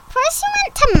store. First he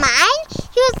went to mine.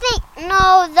 He was like, no,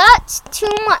 that's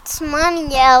too much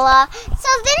money, Ella. So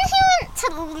then he went to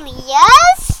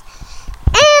Leah's,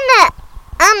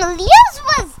 and Leah's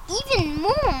was even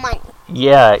more money.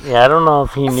 Yeah, I don't know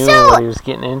if he knew what he was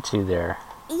getting into there.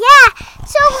 Yeah,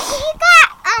 so he got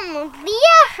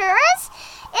Leah hers,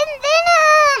 and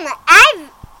then I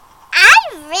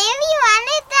really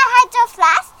wanted the Hydro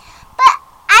Flask, but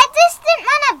I just didn't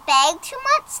want to beg too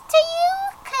much to you,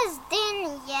 'cause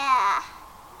then, yeah.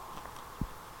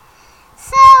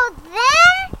 So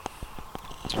then,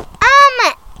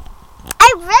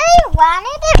 I really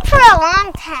wanted it for a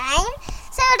long time.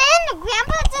 So then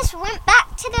Grandpa just went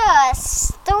back to the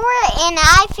store and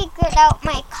I figured out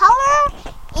my color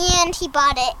and he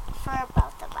bought it for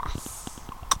both of us.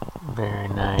 Very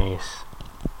nice.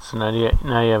 So now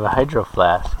you have a Hydro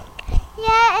Flask.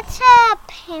 Yeah, it's a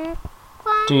pink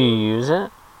one. Do you use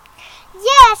it?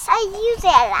 Yes, I use it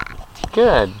a lot.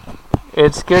 Good.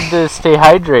 It's good to stay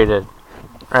hydrated,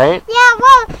 right? Yeah,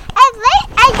 well,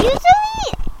 I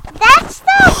usually, that's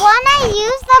the one I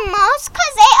use the most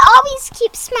because it always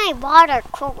keeps my water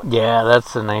cool. Yeah,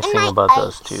 that's the nice And thing my about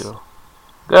those ice. two.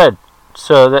 Good.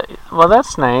 So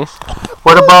that's nice.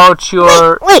 What about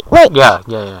your? Wait. Yeah.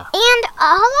 And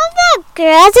all of the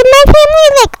girls in my family,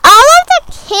 like all of the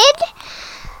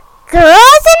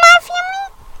girls in my family,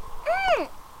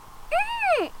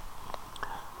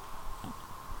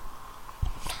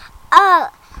 all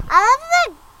of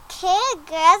the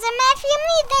girls in my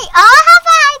family, they all have a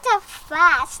Hydro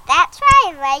Flask. That's why I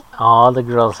like. All the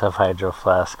girls have Hydro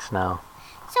Flasks now.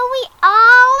 So we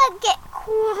all get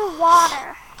cool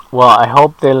water. Well, I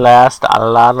hope they last a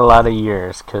lot of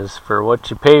years, because for what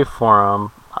you pay for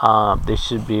them, they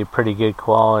should be pretty good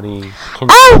quality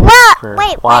for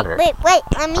water. Wait.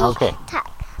 Let me Okay. talk.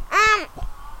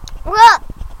 Well,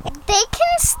 they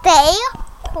can stay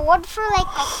cold for like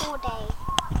a whole day.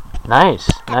 Nice.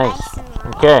 Ice and water.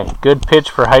 Okay, good pitch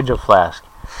for Hydro Flask.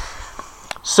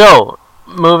 So,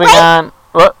 moving Wait. on.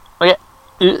 What? Okay.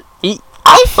 If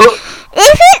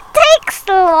it takes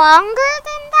longer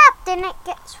than that, then it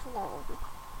gets warm.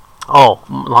 Oh,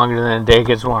 longer than a day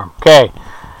gets warm. Okay.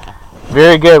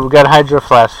 Very good. We got Hydro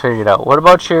Flask figured out. What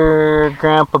about your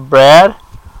Grandpa Brad?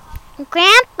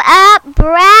 Grandpa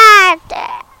Brad.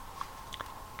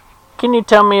 Can you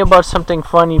tell me about something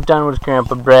fun you've done with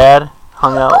Grandpa Brad?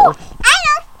 Hung out with? I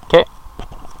know. 'Kay.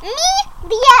 Me,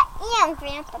 Thea, and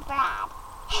Grandpa Brad.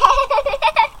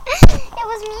 It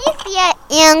was me, Thea,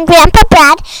 and Grandpa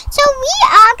Brad. So we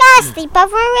all got a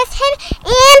sleepover with him,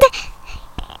 and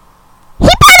he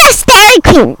bought us Dairy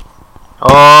Queen.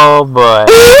 Oh boy.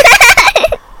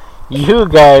 You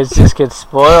guys just get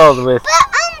spoiled with. But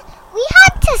we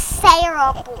had to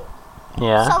syrup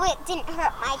Yeah. so it didn't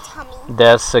hurt my tummy.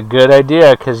 That's a good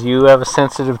idea, because you have a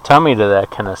sensitive tummy to that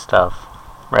kind of stuff.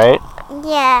 Right?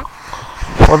 Yeah.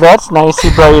 Well, that's nice. He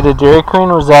brought you to Dairy Queen.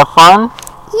 Was that fun?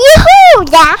 Yoo-hoo!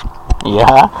 Yeah.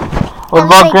 Yeah. What I'm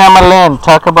about like- Grandma Lynn?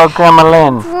 Talk about Grandma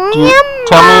Lynn.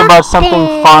 Tell me about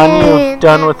something fun Lynn. you've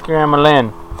done with Grandma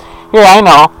Lynn. Here, I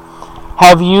know.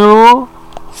 Have you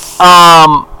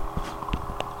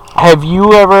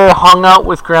ever hung out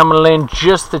with Grandma Lynn,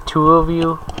 just the two of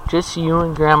you? Just you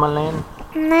and Grandma Lynn?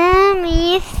 Let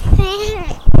me think.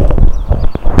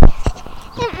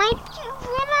 It might be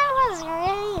when I was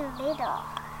really little.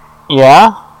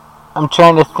 Yeah? I'm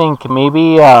trying to think.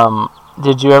 Maybe,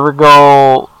 did you ever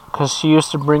go, because she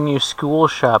used to bring you school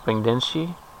shopping, didn't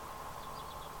she?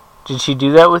 Did she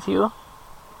do that with you?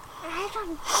 I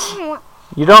don't know.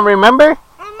 You don't remember?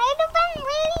 I might have been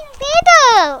really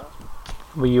little.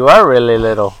 Well, you are really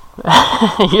little.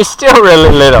 You're still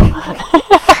really little. I'm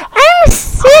How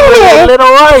serious. little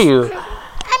are you?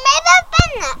 I might have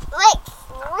been like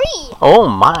 3 Oh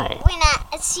my. when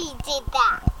she did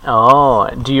that. Oh,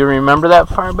 do you remember that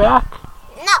far back?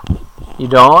 No. You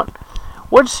don't?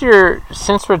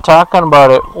 Since we're talking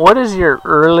about it, what is your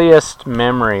earliest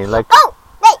memory? Like, Oh,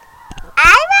 wait.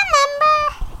 I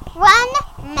remember one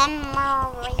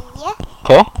memory.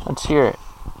 okay, let's hear it.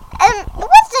 It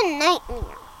was a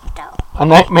nightmare, though. A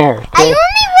nightmare. I Okay.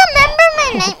 only remember my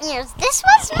nightmares. This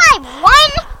was my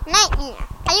one nightmare.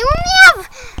 I only have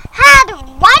had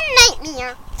one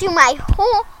nightmare through my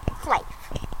whole life.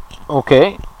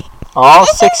 Okay. All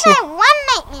This 60. is my one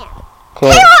nightmare.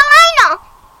 Okay. Carolina.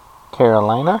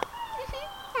 Carolina?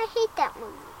 I hate that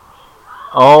movie.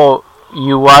 Oh,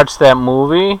 you watched that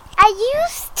movie I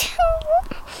used to.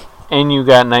 and you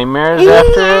got nightmares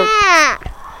after it Yeah.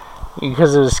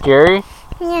 because it was scary?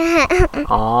 Yeah.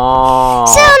 Oh.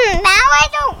 So now I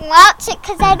don't watch it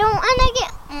because I don't want to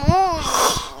get more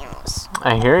nightmares.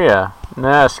 I hear ya.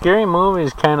 Nah, scary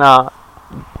movies kind of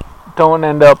don't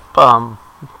end up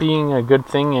being a good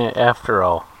thing after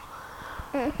all.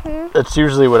 That's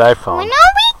usually what I Well, found. no,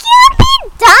 we can't be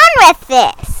done with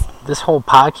this. This whole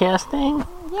podcast thing?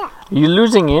 Yeah. Are you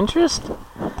losing interest?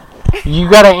 You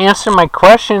gotta answer my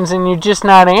questions and you're just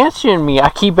not answering me. I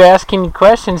keep asking you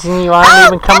questions and you aren't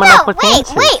even coming up with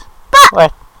answers. Wait, but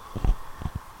What?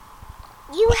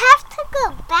 you have to go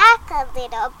back a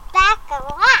little, back a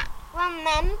lot.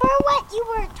 Remember what you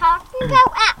were talking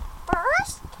about at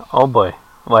first? Oh boy.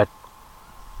 What?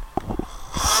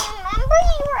 Remember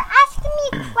you were asking me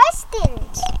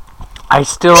questions. I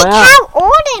still Like, am. how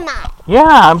old am I?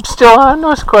 Yeah, I'm still on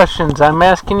those questions. I'm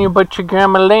asking you about your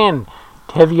Grandma Lynn.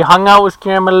 Have you hung out with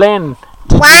Grandma Lynn?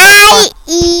 Y-E-S.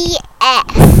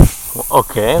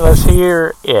 Okay, let's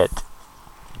hear it.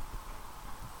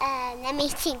 Let me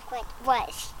think what it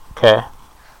was. Okay.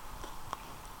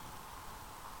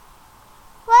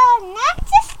 Well, not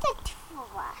just the two of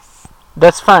us.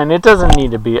 That's fine. It doesn't need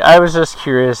to be. I was just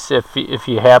curious if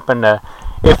you happen to,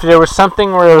 if there was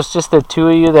something where it was just the two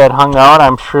of you that hung out.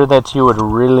 I'm sure that you would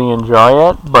really enjoy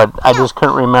it, but I just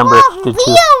couldn't remember Well, if the Leo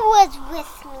two. was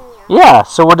with me. Yeah.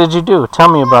 So what did you do? Tell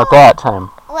me about that time.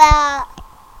 Well,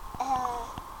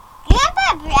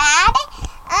 Grandpa Brad,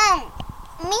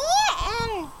 me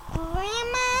and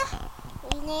Grandma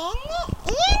Lynn and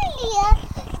Leah,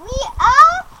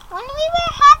 when we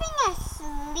were having a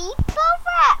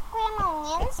sleepover at Grandma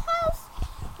Lynn's house,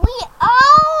 we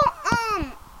all,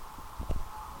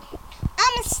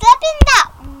 slept in that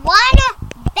one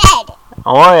bed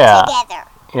Oh yeah. together.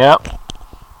 Yep.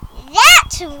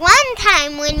 That's one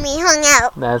time when we hung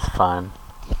out. That's fun.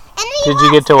 And we Did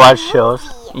you get to watch shows?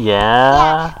 movie.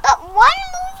 Yeah. But one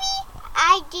movie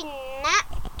I did not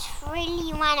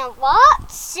really want to watch,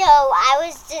 so I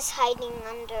was just hiding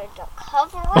under the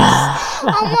covers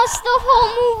almost the whole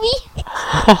movie.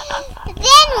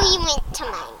 Then we went to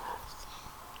my movie.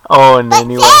 Oh, and But then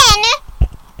you then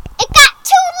went. it got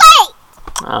too late,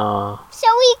 Oh, so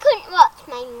we couldn't watch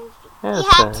my movie. yeah, We that's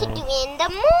had to alright. do it in the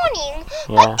morning,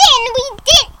 Yeah. but then we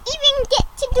didn't even get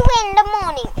to do it in the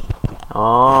morning. So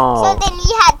Oh, then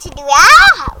we had to do it at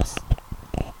our house.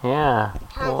 yeah.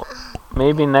 Well,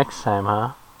 maybe next time,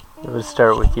 huh? It would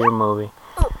start with your movie.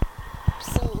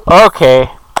 See. Okay,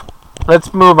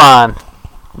 let's move on.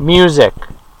 Music.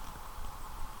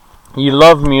 You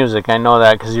love music, I know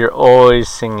that, because you're always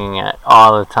singing it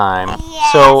all the time.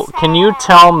 So, Yes, can you I-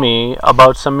 tell me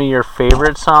about some of your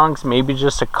favorite songs? Maybe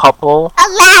just a couple.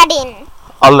 Aladdin.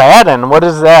 Aladdin, what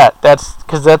is that? That's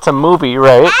because that's a movie,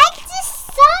 right? I just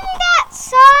sung that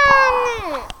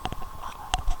song.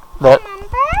 That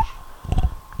Remember?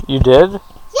 you did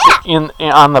Yeah. in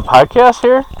on the podcast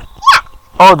here. Yeah.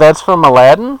 Oh, that's from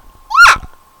Aladdin. Yeah.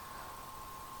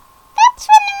 That's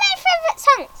one of my favorite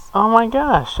songs. Oh my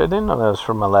gosh, I didn't know that was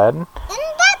from Aladdin. And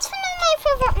that's one of my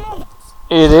favorite movies.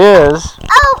 It is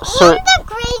Oh, So- and The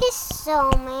Greatest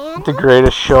Showman. The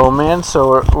Greatest Showman.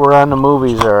 So we're on the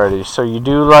movies already. So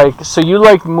you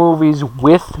like movies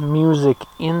with music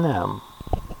in them.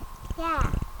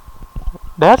 Yeah.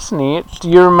 That's neat. Do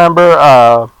you remember?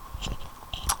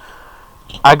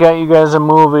 I got you guys a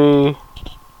movie.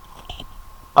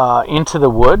 Into the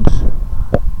Woods.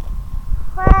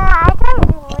 Well, I don't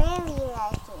really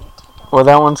like it. Well,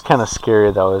 that one's kind of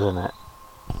scary though, isn't it?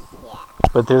 Yeah.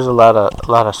 But there's a lot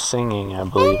of singing, I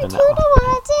believe, in Into that one. the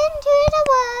woods, into the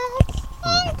woods,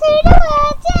 into the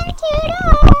woods, into the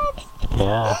woods.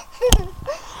 Yeah.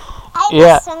 I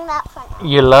Yeah. just sung that for now.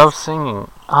 You love singing.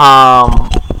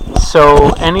 So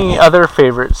any other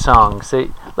favorite songs?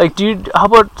 Like, how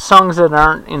about songs that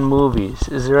aren't in movies?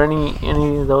 Is there any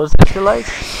of those that you like?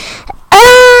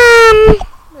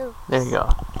 There you go.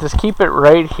 Just keep it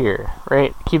right here.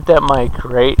 Right? Keep that mic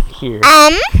right here.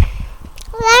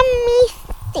 Let me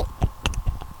think.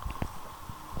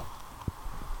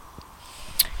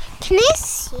 Can I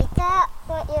see that?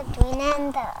 What you're doing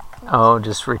in the... Oh,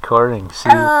 just recording. See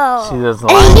Oh. see those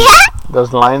lines? Yeah?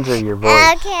 Those lines are your voice.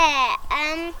 Okay,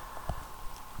 let me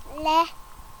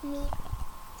think.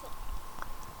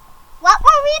 What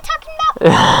were we talking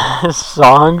about?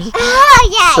 Songs Oh,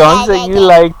 yeah, songs yeah, that yeah, you yeah.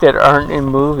 like that aren't in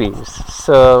movies.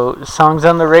 So songs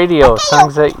on the radio, Okay,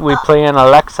 songs that we play in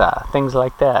Alexa, things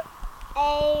like that.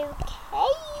 Okay,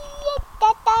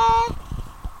 da-da.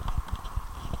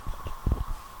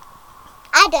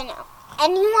 I don't know.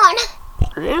 Anyone?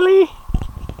 Really?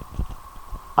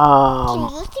 Can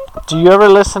you think of Do you ever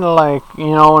listen to, like,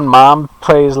 when Mom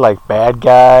plays like Bad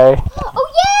Guy? Oh,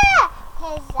 yeah!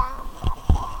 'Cause,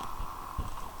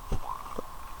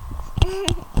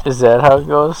 Is that how it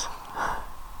goes?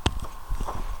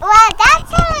 well,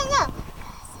 that's how I know.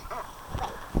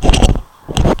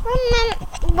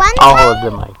 Remember, I'll hold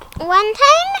the mic. one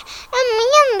time, me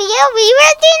and Leo, we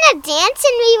were doing a dance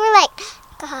and we were like,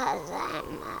 'cause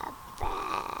I'm a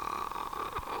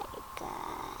bad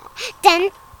guy. Then,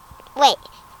 wait,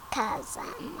 'cause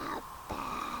I'm a bad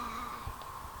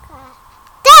guy.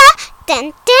 Dun,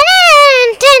 dun, dun,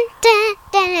 dun, dun,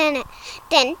 dun, dun,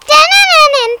 dun, dun,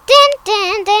 dun, dun,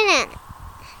 dun, dun.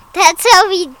 That's how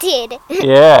we did.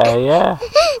 Yeah, yeah.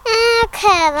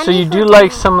 Okay, let So me you do put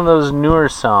like them some of those newer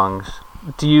songs.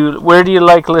 Where do you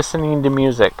like listening to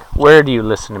music? Where do you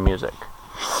listen to music?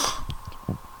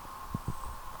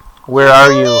 Where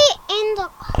are you? Usually in the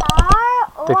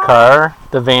car or The car?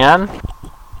 The van?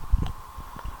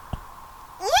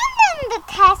 even the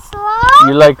Tesla.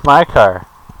 You like my car.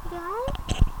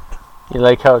 Yeah. You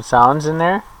like how it sounds in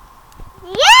there?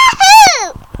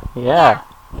 Yahoo! Yeah.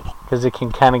 Because it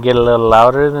can kind of get a little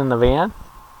louder than the van?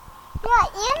 Yeah,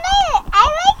 I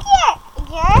like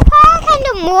your car kind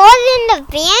of more than the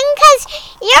van because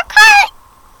your car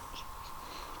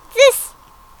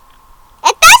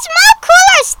it does more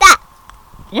cooler stuff.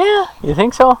 Yeah. You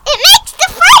think so? It makes the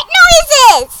fart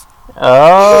noises.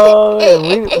 Oh,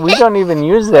 we don't even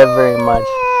use that very much.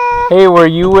 Hey, were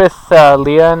you with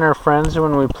Leah and her friends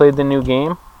when we played the new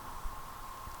game?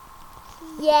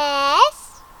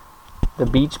 Yes. The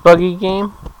beach buggy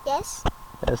game? Yes.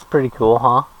 That's pretty cool,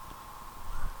 huh?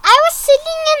 I was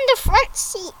sitting in the front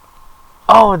seat.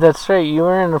 Oh, that's right. You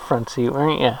were in the front seat,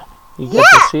 weren't you? You get to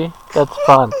Yeah. see? That's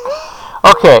fun.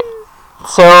 Okay,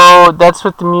 so that's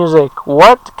with the music.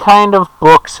 What kind of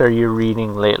books are you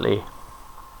reading lately?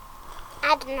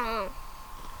 I don't know.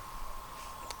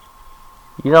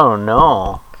 You don't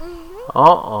know. Mhm.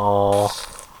 Uh-oh.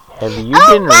 Have you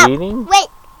Oh, been well, reading? Wait.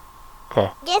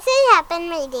 Okay. Yes, I have been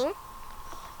reading.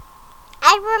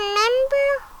 I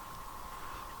remember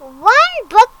one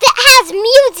book that has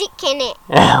music in it.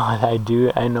 What I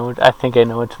do, I know. I think I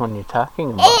know which one you're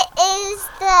talking about. It is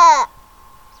the...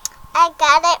 I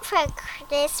got it for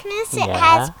Christmas. It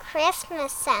has Yeah.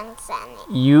 Christmas songs on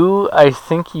it. I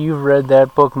think you've read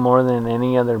that book more than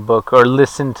any other book, or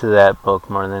listened to that book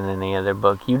more than any other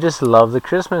book. You just love the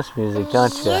Christmas music,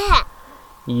 don't you? Yeah.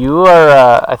 You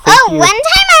are, I think Oh, you... one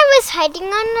time I was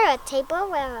hiding under a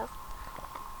table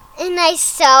and I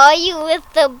saw you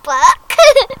with the book.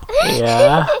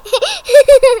 Yeah.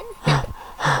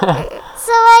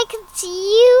 So I could see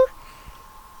you.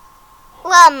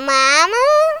 Well, Mama,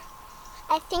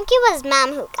 I think it was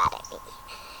Mom who got it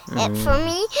for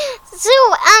me. So,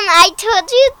 I told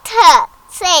you to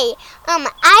say,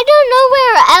 I don't know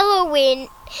where Ella went.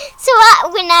 So,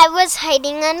 when I was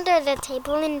hiding under the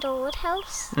table in the old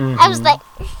house, I was like,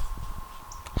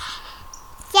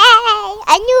 yay,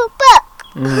 a new book.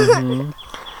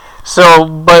 So,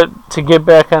 but to get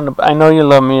back on, I know you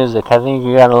love music. I think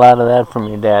you got a lot of that from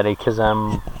your daddy, because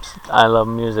I love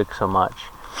music so much.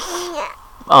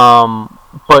 Yeah.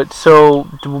 But so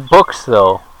books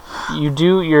though,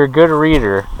 you're a good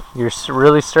reader. You're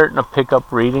really starting to pick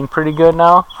up reading pretty good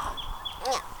now.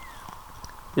 Yeah.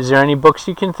 Is there any books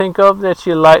you can think of that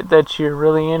you like, that you're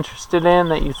really interested in,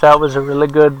 that you thought was a really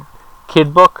good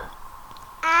kid book?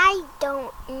 I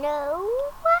don't know.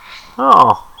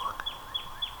 Oh.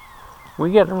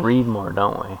 We gotta read more,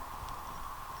 don't we?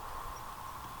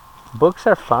 Books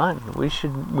are fun. We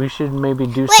should maybe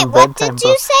do Wait, some what bedtime did you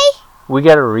books. say? We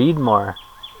gotta read more.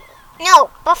 No,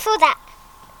 before that.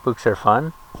 Books are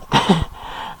fun. Before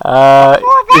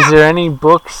Is there any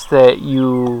books that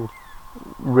you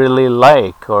really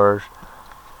like, or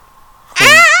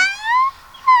think?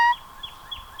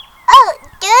 Oh,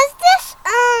 there's this,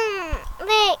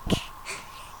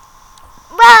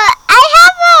 well, I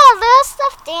have a little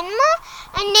stuffed animal.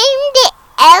 I named it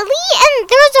Ellie, and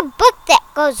there's a book that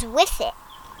goes with it.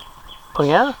 Oh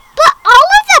yeah? But all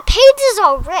of the pages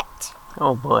are ripped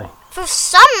Oh boy. for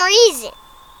some reason.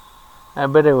 I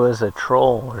bet it was a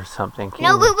troll or something.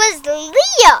 No, it was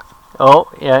Leah.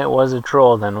 Oh, yeah, it was a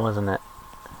troll then, wasn't it?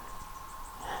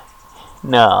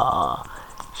 No.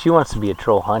 She wants to be a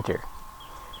troll hunter.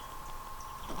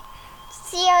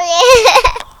 Serious.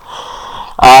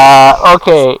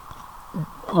 Okay.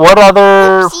 What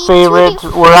other Oopsie favorite...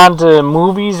 doodle. We're on to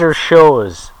movies or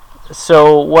shows.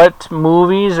 So, what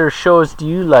movies or shows do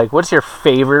you like? What's your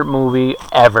favorite movie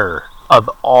ever? Of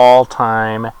all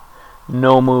time?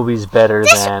 No movie's better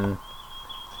than...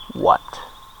 What?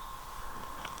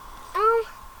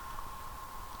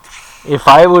 If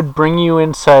I would bring you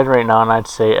inside right now and I'd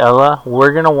say, Ella,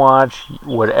 we're going to watch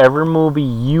whatever movie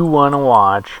you want to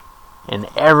watch, and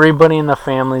everybody in the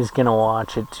family's going to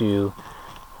watch it too,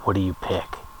 what do you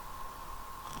pick?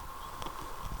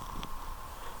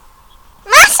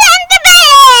 Masha and the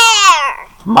Bear.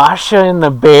 Masha and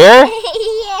the Bear?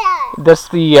 Yeah. That's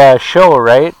the show,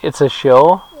 right? It's a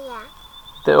show? Yeah.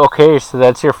 Okay, so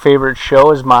that's your favorite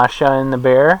show, is Masha and the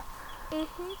Bear?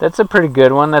 That's a pretty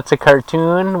good one. That's a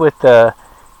cartoon with the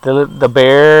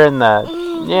bear and the...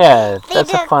 Yeah,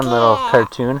 that's a fun little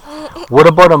cartoon. What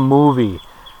about a movie?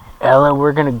 Ella,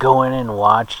 we're going to go in and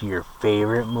watch your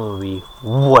favorite movie.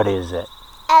 What is it?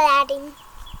 Aladdin.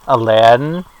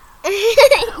 Aladdin?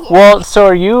 Well, so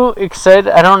are you excited?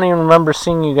 I don't even remember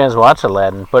seeing you guys watch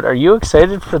Aladdin, but are you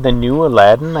excited for the new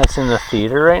Aladdin that's in the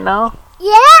theater right now?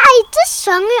 Yeah, I just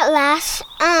sung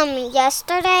it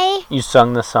yesterday. You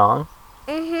sung the song?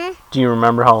 Do you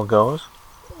remember how it goes?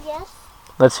 Yes.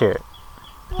 Let's hear it.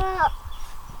 Well,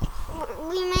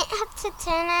 we might have to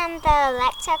turn on the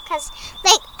Alexa because,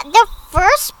 like, the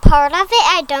first part of it,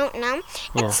 I don't know.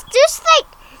 Yeah. It's just like,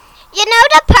 you know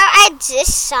the part I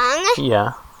just sung?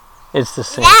 Yeah. It's the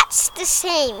same. That's the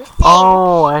same thing.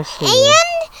 Oh, I see.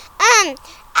 And,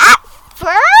 at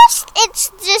first,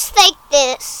 it's just like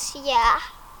this, yeah.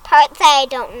 Part that I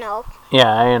don't know.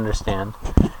 Yeah, I understand.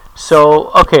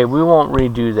 So, okay, we won't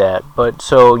redo that, but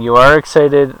so you are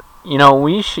excited. You know,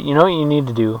 you know what you need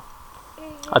to do?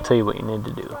 I'll tell you what you need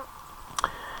to do.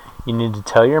 You need to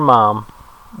tell your mom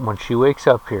when she wakes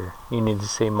up here, you need to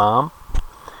say, Mom,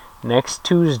 next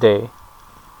Tuesday,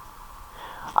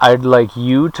 I'd like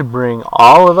you to bring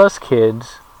all of us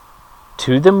kids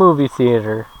to the movie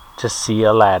theater to see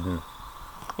Aladdin.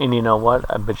 And you know what?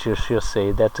 I bet she'll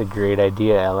say, that's a great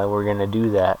idea, Ella. We're going to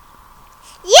do that.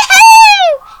 Yahoo!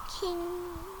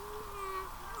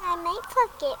 I might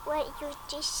forget what you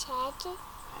just said.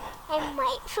 I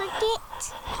might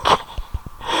forget.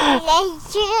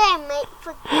 I might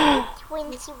forget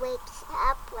when she wakes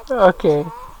up. Okay.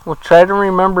 Well, try to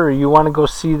remember you want to go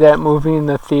see that movie in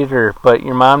the theater, but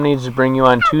your mom needs to bring you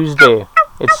on Tuesday.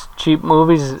 It's cheap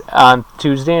movies on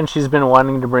Tuesday, and she's been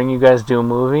wanting to bring you guys to a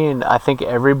movie, and I think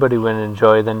everybody would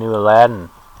enjoy the new Aladdin,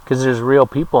 because there's real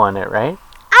people in it, right?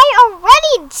 I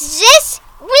already just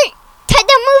went to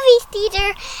the movie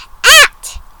theater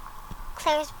at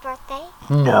Claire's birthday.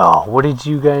 No. What did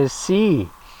you guys see?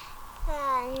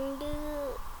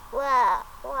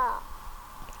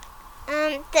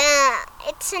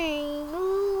 It's a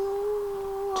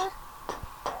new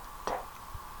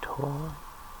Toy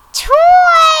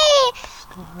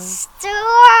Store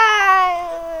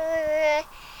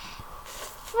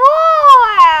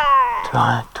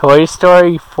 4. Toy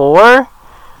Story 4?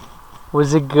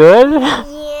 Was it good? Yeah.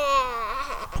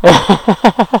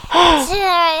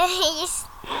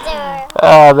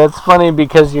 That's funny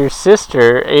because your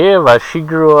sister, Ava, she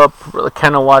grew up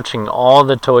kind of watching all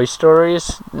the Toy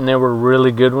Stories, and they were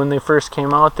really good when they first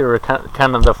came out. They were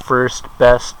kind of the first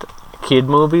best kid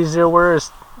movies there were.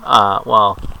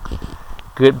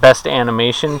 Good best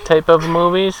animation type of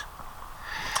movies.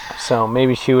 So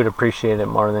maybe she would appreciate it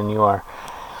more than you are.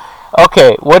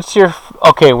 Okay, we're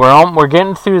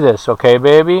getting through this, okay,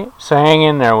 baby? So hang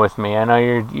in there with me. I know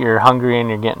you're hungry and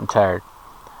you're getting tired.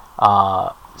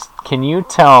 Can you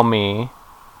tell me?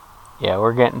 Yeah,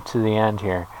 we're getting to the end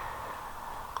here.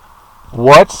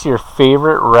 What's your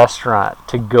favorite restaurant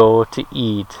to go to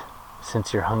eat?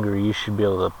 Since you're hungry, you should be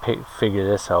able to figure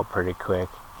this out pretty quick.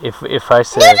 If I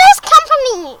said Noodles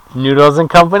Company. Noodles and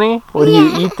Company, what do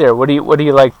you eat there? What do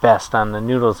you like best on the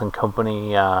Noodles and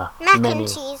Company Mac menu? and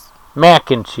cheese. Mac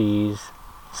and cheese.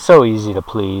 So easy to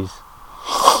please.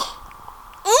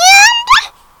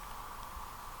 And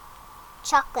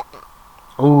chocolate milk.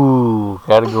 Ooh,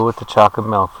 gotta go with the chocolate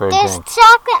milk for a There's drink.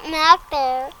 chocolate milk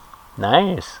there.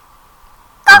 Nice.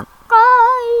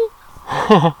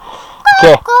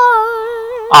 Okay.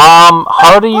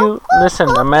 How do you listen?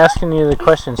 I'm asking you the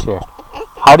questions here.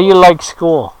 How do you like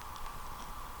school?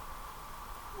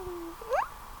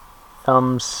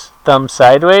 Thumbs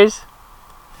sideways?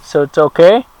 So it's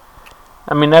okay?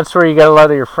 I mean, that's where you got a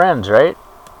lot of your friends, right?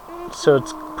 So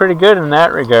it's pretty good in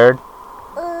that regard.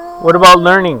 What about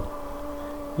learning?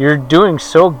 You're doing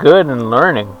so good in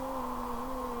learning.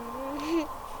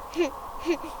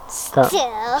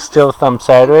 Still thumb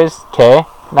sideways? Okay.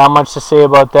 Not much to say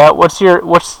about that. What's your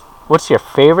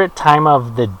favorite time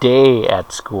of the day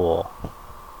at school?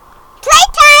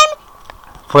 Playtime.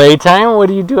 Playtime? What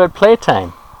do you do at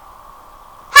playtime?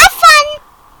 Have fun.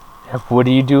 What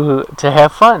do you do to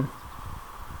have fun?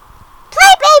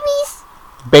 Play babies.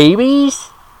 Babies?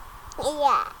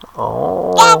 Yeah.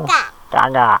 Oh. Gaga.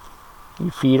 Gaga. You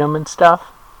feed them and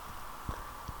stuff?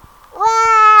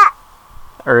 What?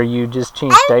 Or you just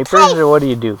change diapers, or what do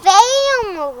you do?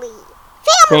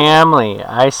 Family,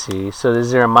 I see. So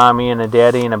is there a mommy and a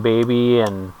daddy and a baby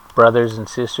and brothers and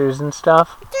sisters and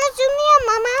stuff? There's only a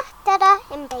mama, dada,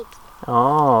 and baby.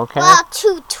 Oh, okay. Well,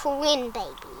 2 twin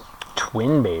babies.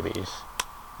 Twin babies.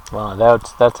 Well,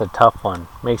 that's a tough one.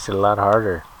 Makes it a lot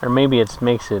harder. Or maybe it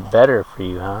makes it better for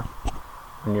you, huh?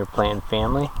 When you're playing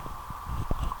family.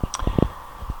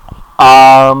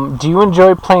 Do you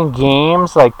enjoy playing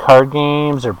games like card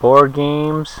games or board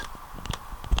games?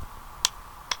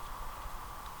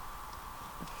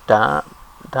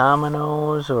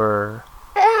 Dominoes or?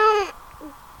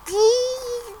 D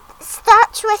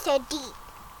starts with a D.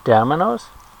 Dominoes?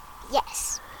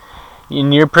 Yes.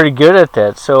 And you're pretty good at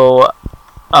that. So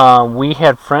we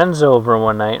had friends over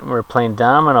one night and we were playing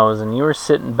dominoes, and you were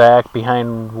sitting back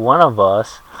behind one of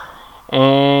us,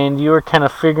 and you were kind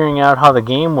of figuring out how the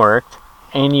game worked,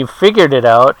 and you figured it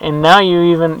out, and now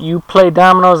you play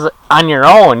dominoes on your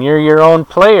own. You're your own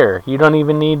player. You don't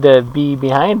even need to be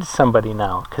behind somebody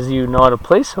now because you know how to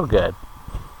play so good.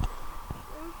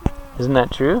 Isn't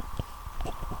that true?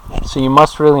 So you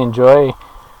must really enjoy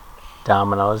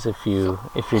dominoes if you're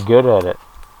good at it.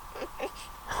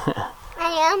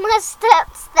 I almost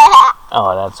stepped that.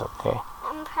 Oh, that's okay.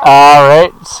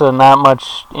 Alright, so not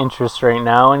much interest right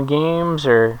now in games,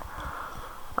 or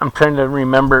I'm trying to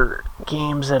remember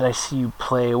games that I see you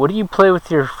play. What do you play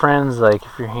with your friends, like,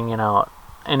 if you're hanging out?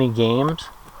 Any games?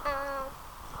 No.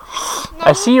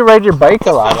 I see you ride your bike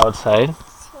a lot outside.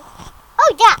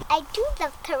 Oh, yeah, I do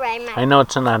love to ride my bike. I know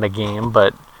it's not a game,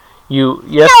 but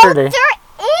yesterday... No, there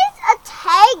is a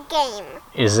tag game.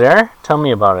 Is there? Tell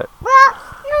me about it. Well,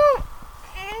 no,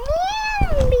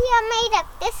 we made up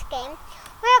this game.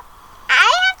 Well,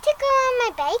 I have to go on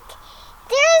my bike.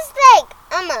 There's like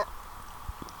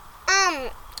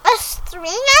a string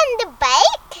on the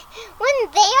bike. When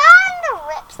they are on the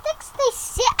ripsticks,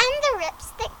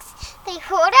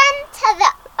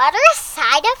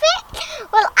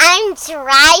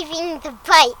 a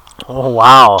bike. Oh,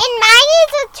 wow. And mine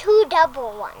is a 2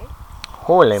 double one.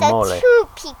 Holy So moly. 2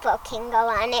 people can go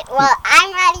on it while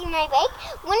I'm riding my bike.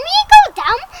 When we go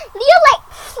down, Leo like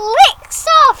flicks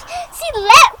off. She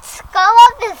lets go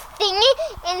of the thingy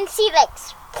and she like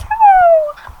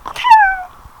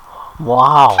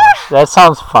Wow. That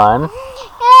sounds fun.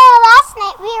 Yeah, last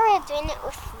night we were doing it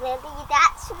with Lily.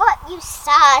 That's what you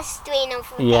saw us doing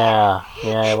over there.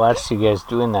 Yeah, I watched you guys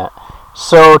doing that.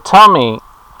 So tell me,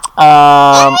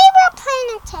 And we were playing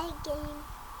a tag game.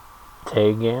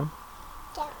 tag game?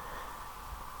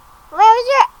 Where was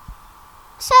your...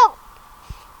 So,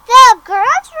 the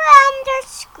girls were on their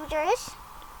scooters.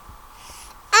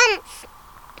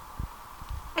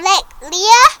 Like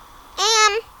Leah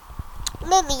and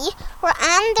Lily were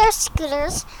on their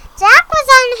scooters. Jack was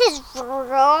on his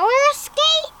roller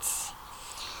skates.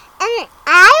 And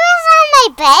I was on my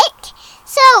bike.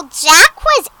 So Jack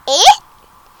was it.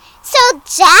 So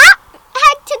Jack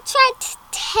had to try to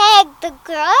tag the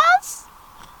girls.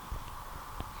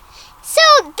 So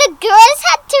the girls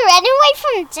had to run away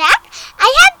from Jack.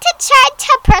 I had to try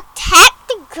to protect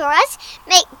the girls,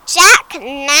 make Jack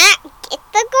not get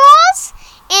the girls,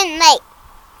 and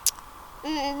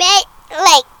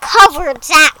cover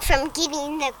Jack from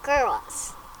getting the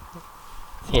girls.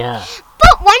 Yeah.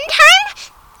 But one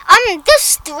time, the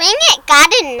string, it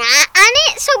got a knot on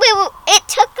it, so it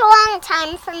took a long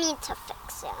time for me to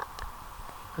fix it up.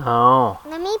 Oh.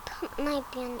 Let me put my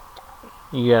band.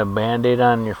 You got a Band-Aid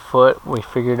on your foot. We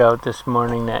figured out this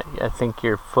morning that I think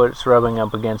your foot's rubbing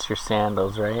up against your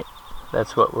sandals, right?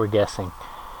 That's what we're guessing.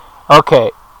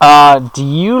 Okay. Do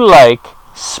you like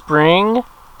spring,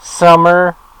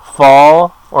 summer,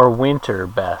 fall, or winter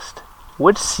best?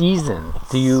 Which season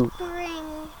do you...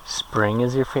 Spring. Spring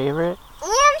is your favorite?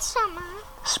 And summer.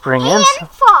 Spring And and...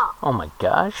 fall. Oh my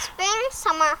gosh. Spring,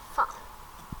 summer, fall.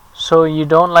 So you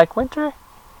don't like winter?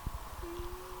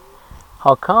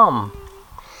 How come?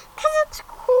 Because it's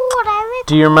cold.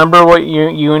 Do you remember what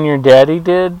you and your daddy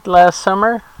did last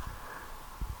summer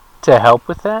to help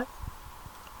with that?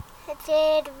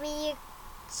 Did we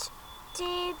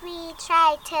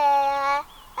try to...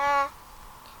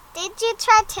 did you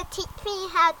try to teach me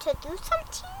how to do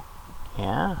something?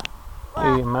 Yeah.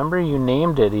 You remember you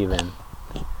named it even.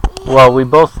 Well, we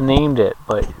both named it,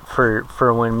 but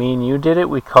for when me and you did it,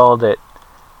 we called it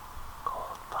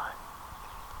Cold Fun.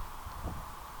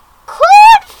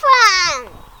 Cold Fun!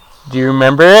 Do you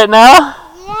remember it now?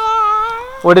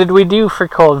 Yeah. What did we do for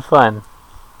Cold Fun?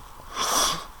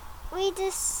 We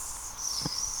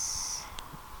just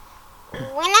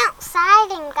went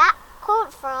outside and got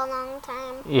cold for a long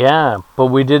time. Yeah, but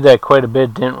we did that quite a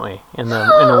bit, didn't we? In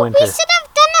the winter. We should have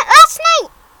done it last night.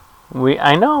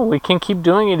 I know, we can keep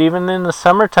doing it even in the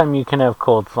summertime. You can have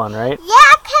Cold Fun, right?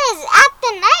 Yeah, because at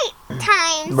the night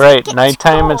times Right,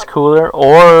 nighttime it's cooler,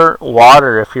 or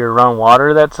water. If you're around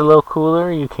water that's a little cooler,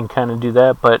 you can kind of do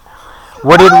that. But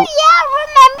what did? Yeah,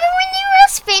 remember when you were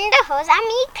spraying the hose at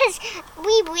me because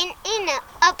we went in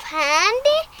a pond,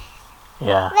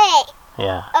 Yeah, like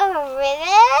yeah, a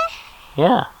river?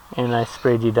 yeah. And I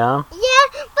sprayed you down. Yeah,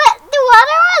 but the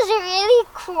water was really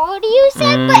cold, you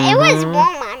said, but it was Mhm.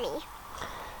 warm on me.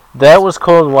 That was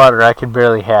cold water. I could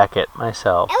barely hack it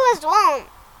myself. It was warm.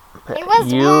 It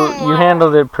was you warm you water.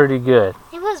 handled it pretty good.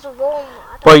 It was warm water.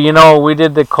 But you know, we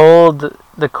did the cold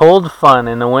fun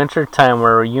in the winter time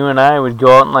where you and I would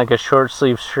go out in like a short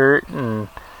sleeve shirt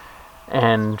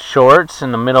and shorts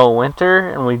in the middle of winter,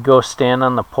 and we'd go stand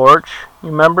on the porch. You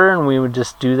remember? And we would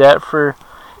just do that for.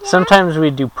 Yeah. Sometimes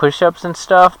we'd do push-ups and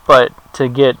stuff, but to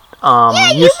get Yeah,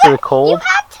 used to the You cold.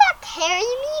 had to carry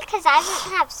me because I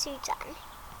didn't have suits on.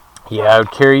 Yeah, I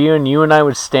would carry you, and you and I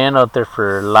would stand out there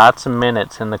for lots of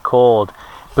minutes in the cold.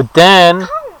 But then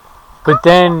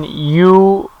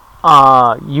you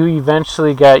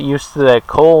eventually got used to that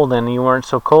cold, and you weren't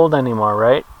so cold anymore,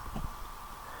 right?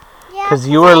 Yeah, Because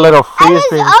you were a little I freeze.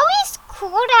 was always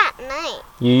cold at night.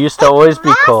 You used to always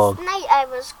be cold. Last night I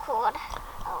was cold.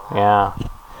 Yeah.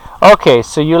 Okay,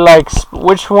 so you like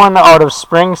which one out of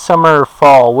spring, summer, or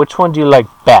fall? Which one do you like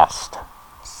best?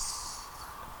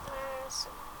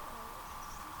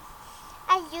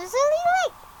 I usually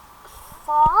like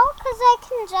fall because I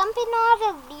can jump in all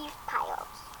the leaf piles.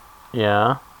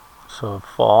 Yeah. So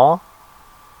fall.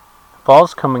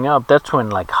 Fall's coming up. That's when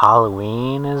like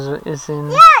Halloween is in.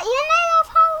 Yeah, and I love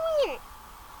Halloween.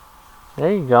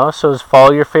 There you go. So is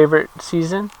fall your favorite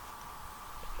season?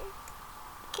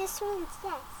 This means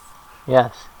yes.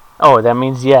 Yes. Oh, that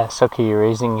means yes. Okay, you're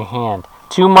raising your hand.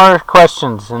 2 more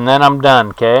questions, and then I'm done,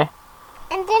 okay?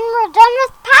 And then we're done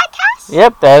with podcast?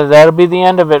 Yep, that'll be the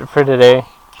end of it for today.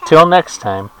 Till next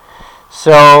time.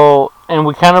 So, and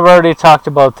we kind of already talked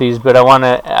about these, but I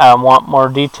want more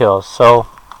details. So,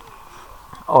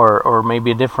 or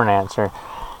maybe a different answer.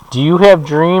 Do you have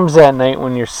dreams at night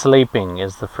when you're sleeping?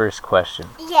 Is the first question.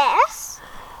 Yes.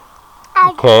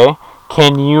 Okay.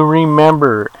 Can you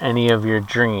remember any of your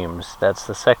dreams? That's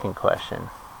the second question.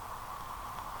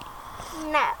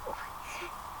 No.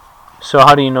 So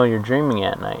how do you know you're dreaming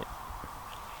at night?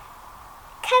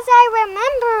 Because I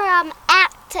remember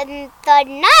at the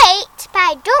night, but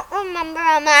I don't remember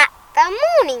at the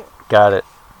morning. Got it.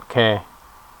 Okay.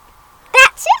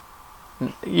 That's it.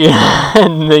 Yeah,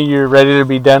 and then you're ready to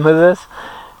be done with this?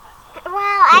 Well,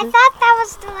 I thought that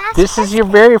was the last This question. is your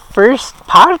very first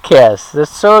podcast. That's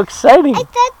so exciting. I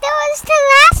thought that was the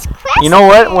last question. You know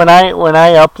what? When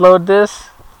I upload this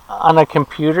on a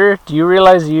computer, do you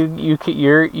realize you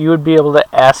would be able to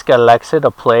ask Alexa to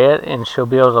play it, and she'll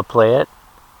be able to play it?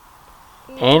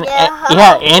 And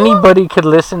yeah, anybody could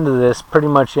listen to this pretty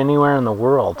much anywhere in the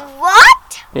world.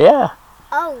 What? Yeah,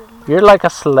 Oh, you're like a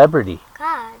celebrity.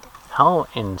 God. How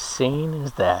insane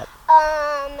is that?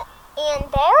 And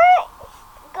there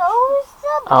goes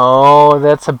the... Oh,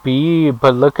 that's a bee.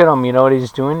 But look at him. You know what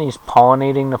he's doing? He's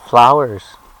pollinating the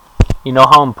flowers. You know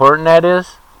how important that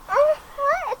is?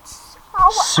 It's...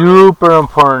 Super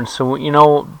important. So, you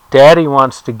know, Daddy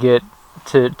wants to get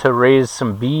to raise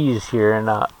some bees here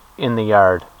in the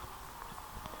yard.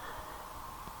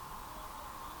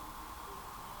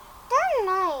 They're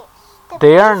nice. The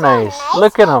They are bees nice.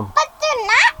 Look at them. But they're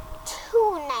not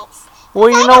too nice. Well,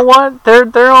 you know what?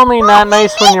 They're only not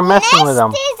nice when you're messing with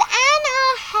them. Nest is on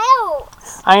a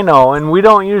house. I know, and we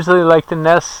don't usually like to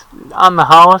nest on the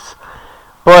house,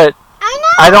 but I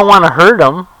know. I don't want to hurt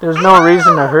them. There's no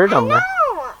reason to hurt I them. know.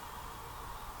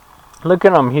 Look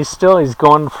at him. He's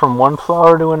going from one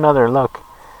flower to another. Look.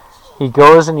 He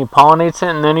goes and he pollinates it,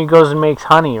 and then he goes and makes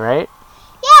honey, right?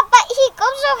 Yeah, but he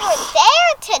goes over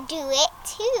there to do it,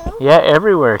 too. Yeah,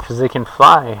 everywhere, because they can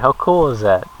fly. How cool is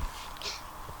that?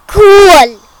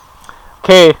 Cool.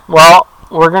 Okay, well,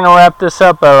 we're going to wrap this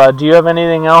up, Ella. Do you have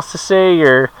anything else to say?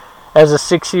 You're, as a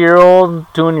 6-year-old,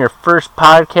 doing your first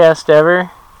podcast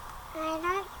ever? I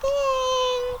don't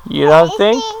think. You don't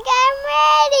think? I'm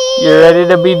ready. You're ready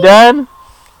to be done?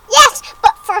 Yes,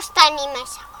 but first I need my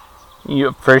sucker.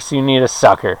 First you need a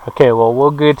sucker. Okay, well,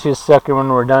 we'll get you a sucker when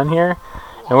we're done here.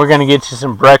 And we're going to get you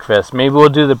some breakfast. Maybe we'll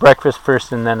do the breakfast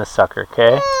first and then a sucker,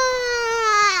 okay?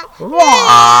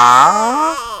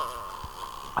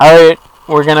 Alright,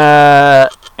 we're going to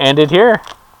end it here.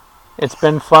 It's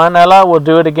been fun, Ella. We'll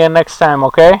do it again next time,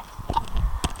 okay?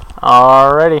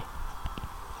 Alrighty.